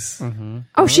Pieces.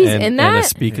 Oh, she's and, in and a that?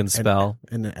 speak and spell.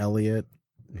 And Elliot.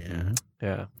 Yeah.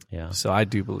 Yeah. Yeah. So I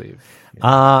do believe.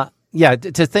 Yeah.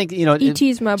 To think,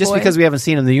 E.T.'s my just boy. because we haven't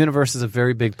seen him, the universe is a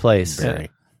very big place. Very.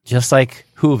 Just like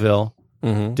Whoville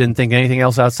Mm-hmm. didn't think anything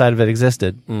else outside of it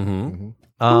existed. Mm-hmm.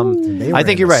 They were I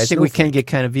think in you're a right. I think we can snowflake. get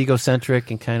kind of egocentric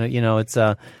and kind of, it's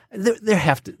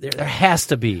there has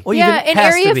to be. Well, Yeah, in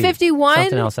has to Area be 51,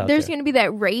 something else out there's there. going to be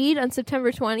that raid on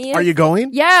September 20th. Are you going?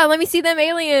 Yeah, let me see them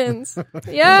aliens.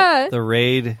 Yeah. The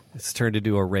raid has turned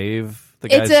into a rave. The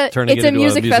It's guy's turning it's it a into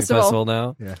music a music festival.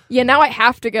 now. Yeah, now I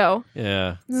have to go.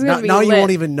 Yeah. This is Now, going to be now you lit.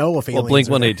 won't even know if Well, aliens Blink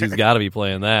are there. 182's got to be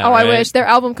playing that. Oh, I right? wish. Their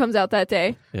album comes out that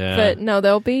day. Yeah. But no,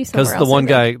 they'll be somewhere Because else.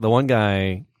 the one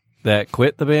guy that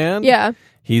quit the band, Yeah.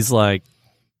 he's like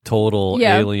total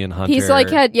Yeah. alien hunter.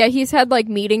 He's had like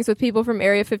meetings with people from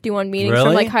Area 51 meetings from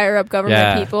Really? like higher up government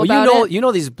Yeah. people Well, about it. you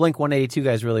know these Blink 182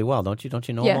 guys really well, don't you? Don't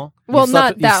you know Yeah. them all? Well, you slept,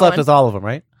 not you that slept one. with all of them,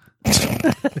 right?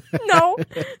 No.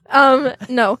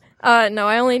 No. No,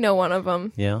 I only know one of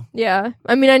them. Yeah. Yeah.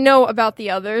 I mean, I know about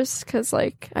the others because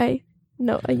like I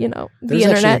know, the There's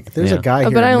internet. There's Yeah. a guy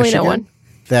here But I in only know Michigan one.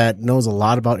 that knows a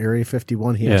lot about Area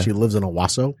 51. He Yeah. actually lives in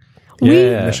Owasso,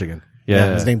 Yeah. Michigan.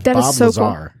 Yeah. His name's That is Bob so cool.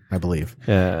 Lazar, I believe.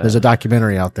 Yeah. There's a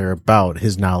documentary out there about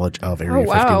his knowledge of Area Oh,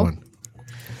 wow. 51.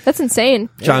 That's insane.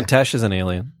 John Tesh is an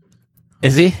alien.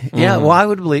 Is he? Yeah. Well, I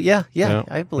would believe. Yeah. Yeah.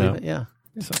 I believe Yeah. it. Yeah.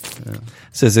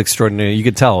 Says extraordinary. You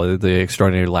could tell the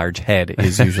extraordinary large head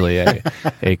is usually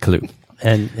a clue.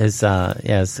 And his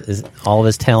all of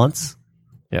his talents.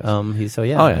 Yes. He's Oh,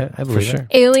 yeah, I for believe sure.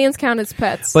 it. Aliens count as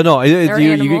pets. But no, Or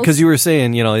you animals. because you were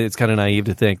saying, it's kind of naive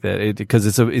to think that because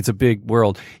it's a big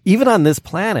world. Even on this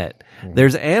planet,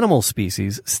 There's animal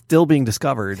species still being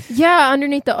discovered. Yeah,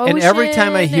 underneath the ocean. And every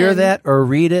time I hear and- that or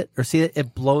read it or see it,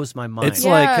 it blows my mind. It's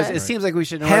like- because it seems like we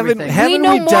should know Haven't everything.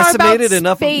 know we more decimated about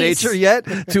enough space. of nature yet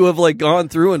to have like gone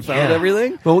through and found Yeah.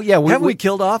 everything? Well, yeah, Have we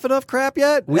killed off enough crap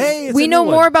yet? Hey, it's we a know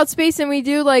new more one. about space than we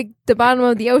do like the bottom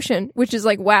of the ocean, which is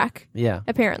like whack, Yeah.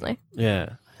 apparently. Yeah.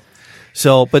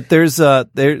 So, but there's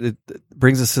it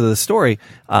brings us to the story.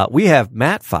 We have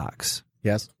Matt Fox.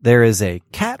 Yes. There is a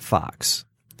cat fox,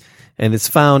 and it's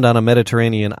found on a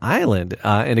Mediterranean island,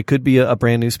 and it could be a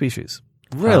brand new species.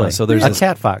 Really? So there's a this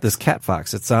cat fox. This cat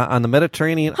fox. It's on the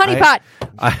Mediterranean Honeypot.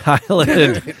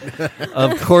 island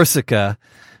of Corsica.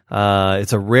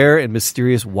 It's a rare and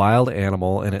mysterious wild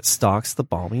animal, and it stalks the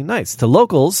balmy nights. To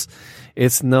locals,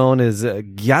 it's known as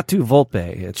Gatu volpe.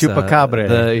 It's Chupacabra.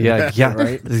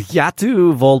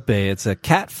 Gatu volpe. It's a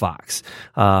cat fox.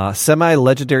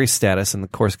 Semi-legendary status in the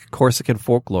Corsican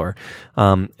folklore.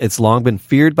 It's long been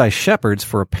feared by shepherds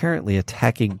for apparently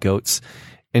attacking goats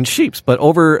and sheep. But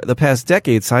over the past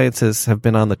decade, scientists have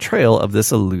been on the trail of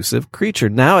this elusive creature.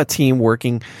 Now a team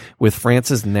working with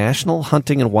France's National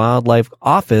Hunting and Wildlife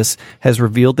Office has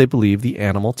revealed they believe the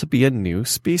animal to be a new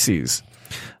species.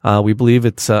 We believe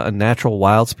it's a natural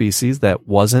wild species that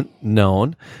wasn't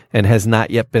known and has not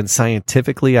yet been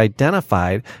scientifically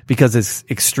identified because it's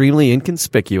extremely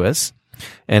inconspicuous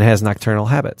and has nocturnal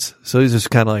habits. So he's just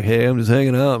kind of like, hey, I'm just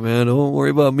hanging out, man. Don't worry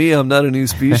about me. I'm not a new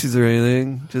species or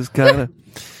anything. Just kind of...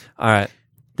 All right.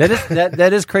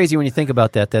 That is crazy when you think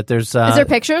about that. That there's Is there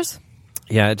pictures?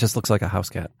 Yeah, it just looks like a house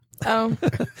cat. Oh.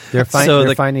 they're So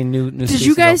the- finding new. Did species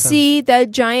you all guys the time. see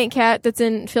that giant cat that's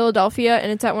in Philadelphia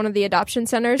and it's at one of the adoption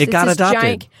centers? It got this adopted.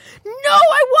 Giant... No,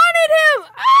 I wanted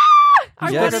him! Ah! I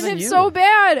Yes. wanted Better him than you. so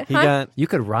bad. He Huh? got... You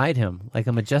could ride him like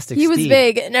a majestic. He was steed.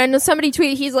 big, and I know somebody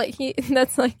tweeted. He's like,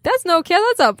 that's no cat.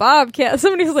 That's a bobcat.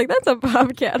 Somebody was like, that's a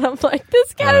bobcat. I'm like,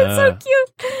 this cat is so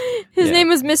cute. His yeah. name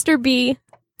was Mr. B.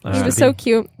 He was so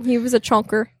cute. He was a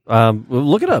chunker. well,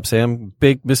 look it up, Sam.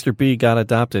 Big Mr. B got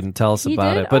adopted and tell us He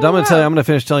about did? it. But Oh, I'm going to tell you, wow. I'm going to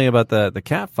finish telling you about the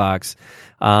cat fox.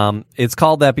 It's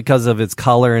called that because of its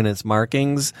color and its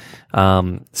markings.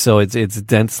 So it's a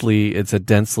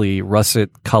densely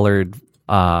russet colored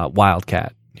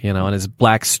wildcat, and it's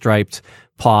black striped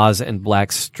paws and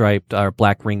black striped or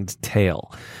black ringed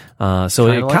tail. So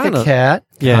Kinda it like kind a of cat.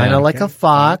 Yeah. Kind of like a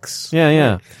fox.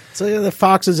 yeah. So the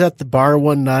fox is at the bar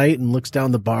one night and looks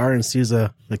down the bar and sees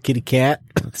a kitty cat.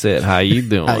 That's it. How you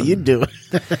doing? How you doing?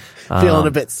 Feeling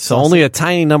a bit So only a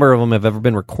tiny number of them have ever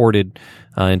been recorded.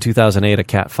 In 2008, a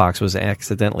cat fox was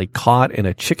accidentally caught in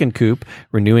a chicken coop,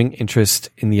 renewing interest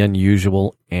in the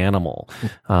unusual animal.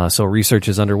 So research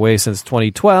is underway since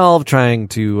 2012, trying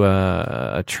to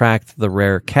attract the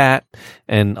rare cat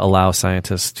and allow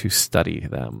scientists to study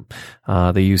them.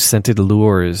 They use scented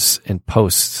lures and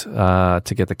posts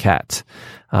to get the cat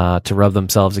to rub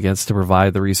themselves against to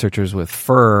provide the researchers with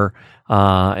fur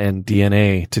and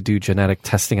DNA to do genetic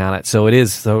testing on it. So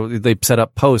they set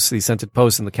up posts, these scented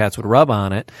posts, and the cats would rub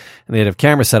on it, and they'd have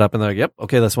cameras set up, and they're like, yep,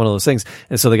 okay, that's one of those things.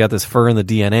 And so they got this fur and the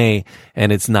DNA,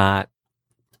 and it's not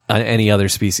any other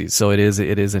species. So it is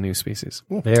a new species.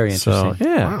 Very interesting. So,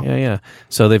 yeah, Wow. yeah.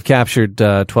 So they've captured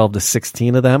 12 to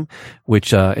 16 of them,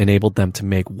 which enabled them to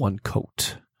make one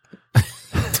coat.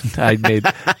 I made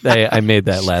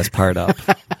that last part up.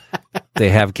 They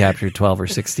have captured 12 or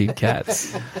 16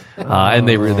 cats, and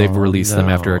they've released them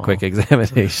after a quick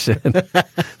examination.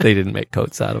 They didn't make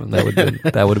coats out of them.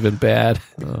 That would have been bad.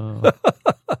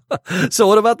 So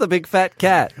what about the big fat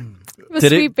cat? The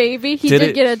Did it- sweet baby. He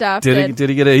did get adopted. Did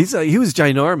he get he was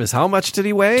ginormous. How much did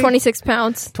he weigh? 26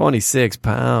 pounds. 26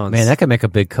 pounds. Man, that could make a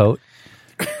big coat.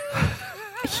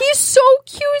 He's so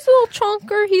cute. He's a little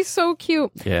chunker. He's so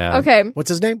cute. yeah. Okay. What's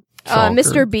his name?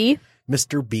 Mr. B.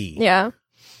 Mr. B. Yeah.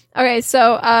 Okay,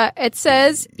 so it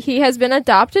says he has been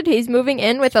adopted. He's moving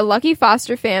in with a lucky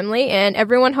foster family, and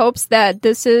everyone hopes that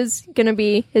this is going to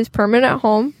be his permanent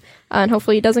home, and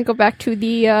hopefully he doesn't go back to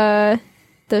the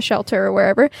shelter or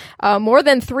wherever. More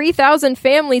than 3,000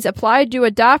 families applied to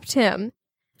adopt him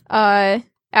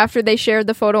after they shared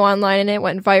the photo online, and it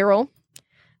went viral,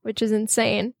 which is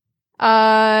insane.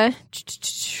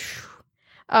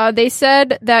 They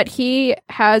said that he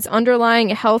has underlying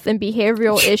health and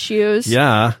behavioral issues.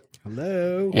 Yeah.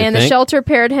 Hello. And the think? shelter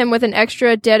paired him with an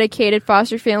extra dedicated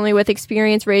foster family with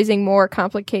experience raising more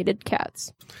complicated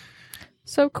cats.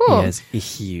 So cool. He is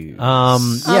huge. Yeah,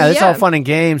 it's yeah. all fun and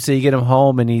games. So you get him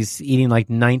home, and he's eating like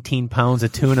 19 pounds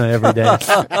of tuna every day.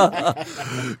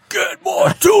 Get more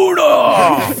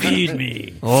tuna. Feed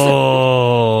me.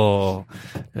 Oh.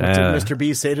 What did Mr.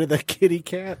 B say to the kitty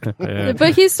cat?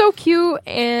 But he's so cute,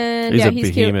 and He's a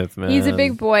he's behemoth, cute. He's a man.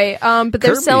 big boy. But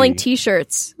they're Kirby. selling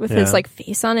T-shirts with his Yeah. like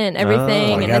face on it and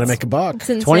everything. I and gotta it's- make a buck. It's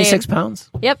insane. 26 pounds?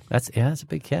 Yep, That's a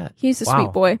big cat. he's a Wow.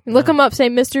 sweet boy. Look him up. Say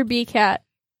Mr. B Cat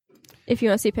if you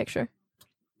want to see a picture.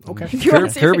 Okay. If you want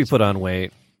to see a Kirby picture. put on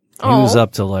weight. He Oh. was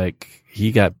up to like,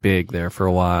 he got big there for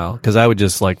a while because I would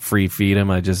just like free feed him.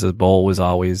 His bowl was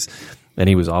always, and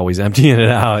he was always emptying it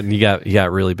out, and he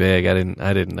got really big. I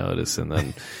didn't notice, and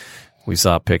then we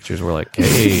saw pictures. We're like,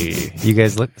 hey, You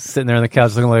guys sitting there on the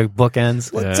couch looking like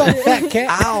bookends. What's up, fat cat?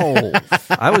 ow!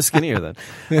 I was skinnier then.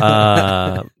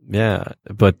 Yeah,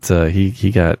 but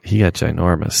he got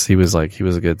ginormous. He was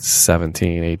a good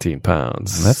 17, 18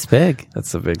 pounds. That's big.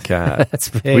 That's a big cat. That's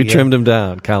big. We yeah. trimmed him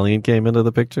down. Colleen came into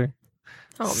the picture.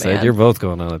 Oh Said man. you're both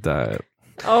going on a diet.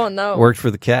 Oh no. Worked for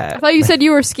the I cat. thought you said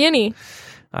you were skinny.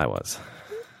 I was.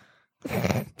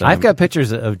 I've got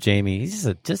pictures of Jamie. He's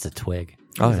just a twig.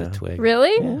 Oh, He's yeah. a twig.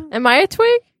 Really? Am I a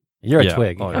twig? You're Yeah. a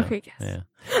twig. Oh, yeah. Okay. Yes. Yeah.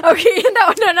 Okay.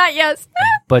 No, not yes.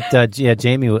 But yeah,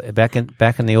 Jamie back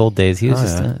in the old days, he was Oh,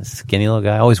 just yeah. a skinny little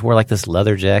guy. Always wore like this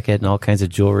leather jacket and all kinds of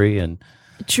jewelry, and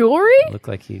Jewelry? looked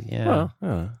like he Well,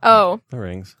 yeah, Oh, the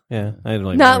rings. Yeah, I had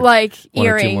like not one- like one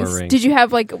or two more earrings. rings. Did you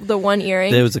have like the one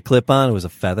earring? There was a clip on. It was a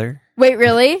feather. Wait,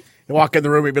 really? You walk in the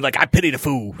room and be like, I pity the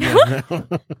fool.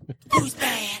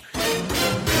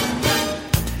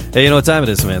 Hey, you know what time it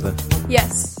is, Samantha?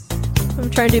 Yes. I'm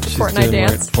trying to do the She's Fortnite doing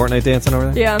dance. Fortnite dancing over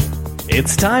there. Yeah.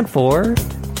 It's time for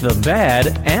the bad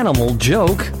animal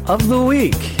joke of the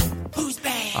week.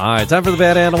 All right, time for the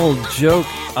bad animal joke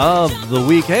of the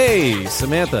week. Hey,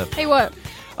 Samantha. Hey, what?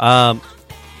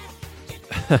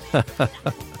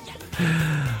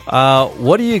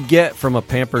 What do you get from a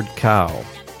pampered cow?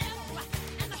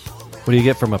 What do you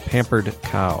get from a pampered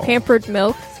cow? Pampered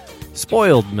milk.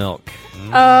 Spoiled milk.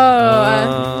 Oh.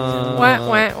 Wah,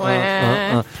 wah,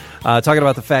 wah. Talking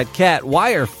about the fat cat.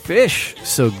 Why are fish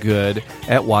so good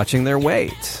at watching their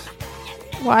weight?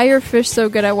 Why are fish so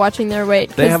good at watching their weight?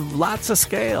 They 'Cause- have lots of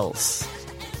scales.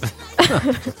 God,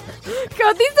 these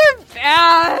are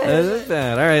bad. Isn't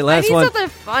that? All right, I last need one. something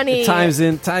funny. It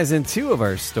ties in two of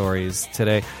our stories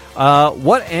today.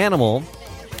 What animal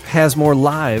has more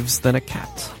lives than a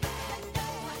cat?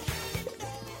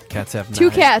 Cats have Two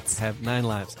nine, cats. have 9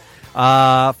 lives.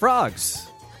 Frogs,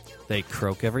 they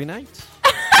croak every night.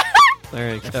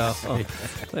 There you go.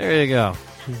 There you go.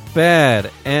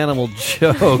 Bad animal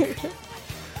joke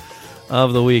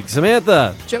of the week.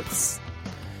 Samantha, Jokes.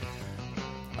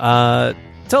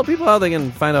 tell people how they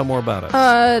can find out more about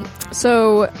us.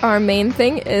 So our main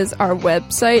thing is our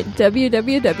website,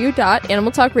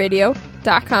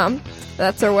 www.animaltalkradio.com.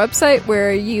 That's our website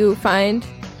where you find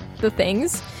the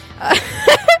things.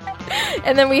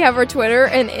 And then we have our Twitter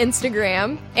and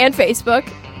Instagram and Facebook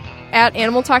at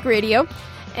Animal Talk Radio.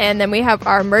 And then we have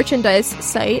our merchandise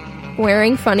site,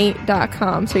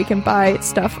 wearingfunny.com, so you can buy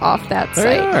stuff off that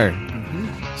There you site. are.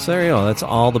 So there you go. That's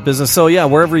all the business. So yeah,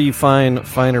 wherever you find our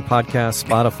podcasts,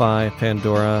 Spotify,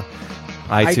 Pandora,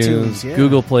 iTunes, yeah.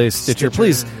 Google Play, Stitcher,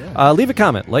 please yeah. leave a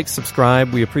comment, like,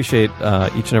 subscribe. We appreciate each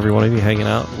and every one of you hanging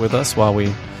out with us while we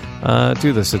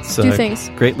do this. It's Do things.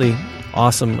 greatly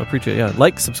awesome. Appreciate it. Yeah,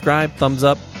 like, subscribe, thumbs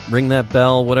up, ring that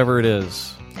bell, whatever it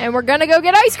is. And we're going to go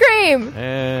get ice cream.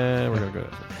 And we're gonna go.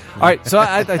 All right, so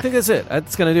I think that's it.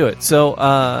 That's gonna do it. So,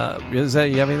 is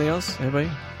that you have anything else? Anybody?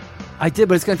 I did,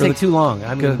 but it's going to take too long.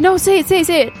 I mean, No, say it.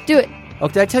 Do it. oh,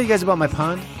 did I tell you guys about my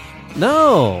pond?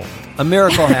 No. A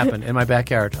miracle happened in my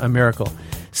backyard. A miracle.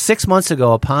 6 months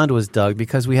ago, a pond was dug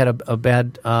because we had a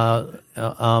bad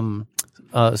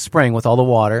spring with all the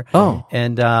water. Oh.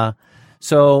 And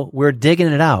so we're digging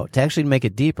it out to actually make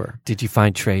it deeper. Did you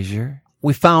find treasure?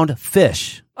 We found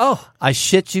fish. Oh, I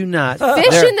shit you not.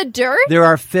 Fish in the dirt? There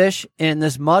are fish in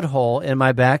this mud hole in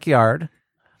my backyard.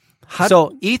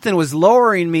 So Ethan was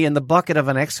lowering me in the bucket of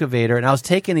an excavator, and I was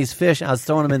taking these fish and I was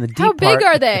throwing them in the deep How big part.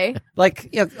 are they?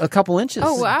 Like a couple inches.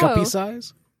 Oh, wow. Guppy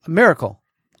size? A miracle.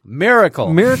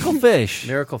 Miracle. miracle fish.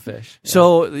 Miracle fish.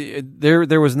 So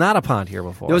there was not a pond here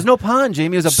before. There was no pond,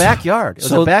 Jamie. It was a backyard. It was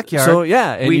so- a backyard. so,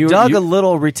 yeah, and we you- dug you- a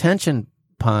little retention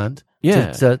pond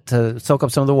Yeah. to soak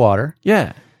up some of the water.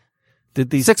 Yeah. Did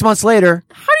these? 6 months later,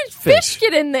 How did fish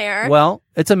get in there? well,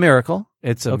 it's a miracle.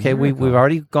 It's a Okay, miracle. we've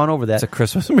already gone over that. It's a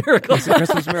Christmas miracle. It's a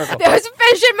Christmas miracle. There's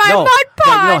fish in my No, mud but,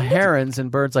 pond. herons and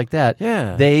birds like that.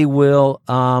 Yeah. They will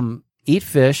eat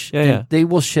fish. Yeah, and yeah. they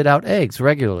will shit out eggs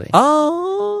regularly.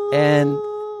 Oh. And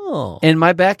in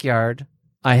my backyard,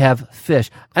 I have fish.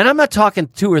 And I'm not talking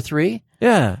 2 or 3.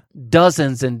 Yeah.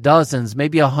 Dozens and dozens,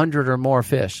 maybe 100 or more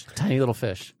fish. Tiny little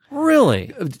fish.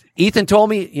 Really? Ethan told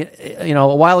me, a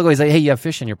while ago, he's like, hey, you have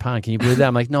fish in your pond. Can you believe that?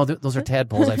 I'm like, no, those are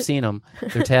tadpoles. I've seen them.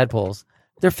 They're tadpoles.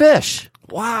 They're fish.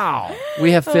 Wow.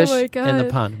 We have fish my in the God.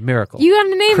 pond. Miracle. You got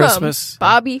to name Christmas. them.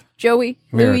 Bobby, Joey,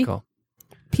 Louie, Miracle.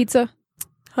 Pizza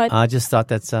Hut. I just thought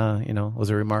that's, was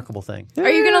a remarkable thing. Are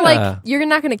you going to you're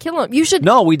not going to kill them? You should.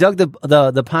 No, we dug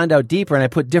the pond out deeper, and I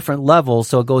put different levels,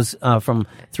 so it goes from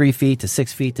 3 feet to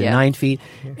 6 feet to 9 feet,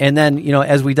 and then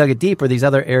as we dug it deeper, these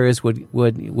other areas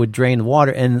would drain the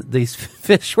water, and these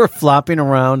fish were flopping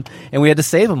around, and we had to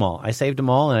save them all. I saved them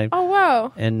all, and Oh,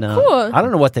 wow. and Cool. I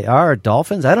don't know what they are.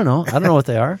 Dolphins? I don't know what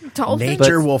they are. Dolphins.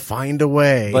 Nature will find a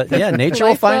way. But yeah, nature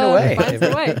will find a way. Finds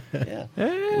a way.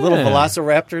 Little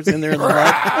velociraptors in there in the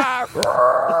lake.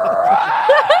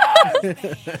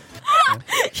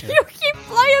 You keep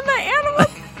playing the animal.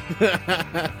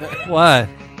 What?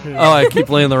 Oh, I keep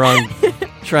playing the wrong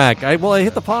track. I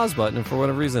hit the pause button, and for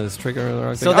whatever reason, it's triggering the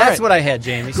wrong thing. So that's what I had,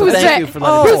 Jamie. So Who's thank that? you for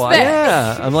letting me. Oh, Who's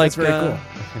that? yeah. I'm like, That's very cool.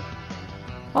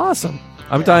 Awesome.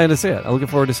 I'm dying to see it. I'm looking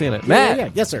forward to seeing it. Matt, Yeah.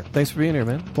 Yes, sir. thanks for being here,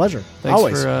 man. Pleasure. Thanks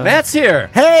Always. for Matt's here.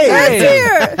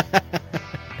 Hey!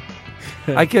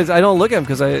 I don't look at him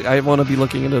because I want to be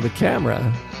looking into the camera.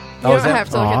 You don't have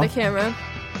to look Aw. at the camera.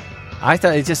 I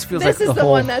thought it just feels This like is the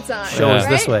whole one that's on. show is right?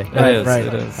 this way. It is. Right.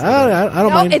 It is. I don't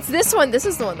No, mind. it's this one. This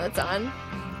is the one that's on.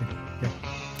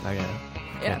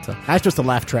 Yeah. That's just a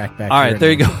laugh track back All here. right,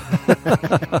 there you go.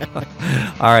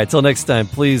 All right, till next time,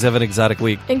 please have an exotic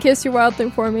week. And kiss your wild thing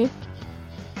for me.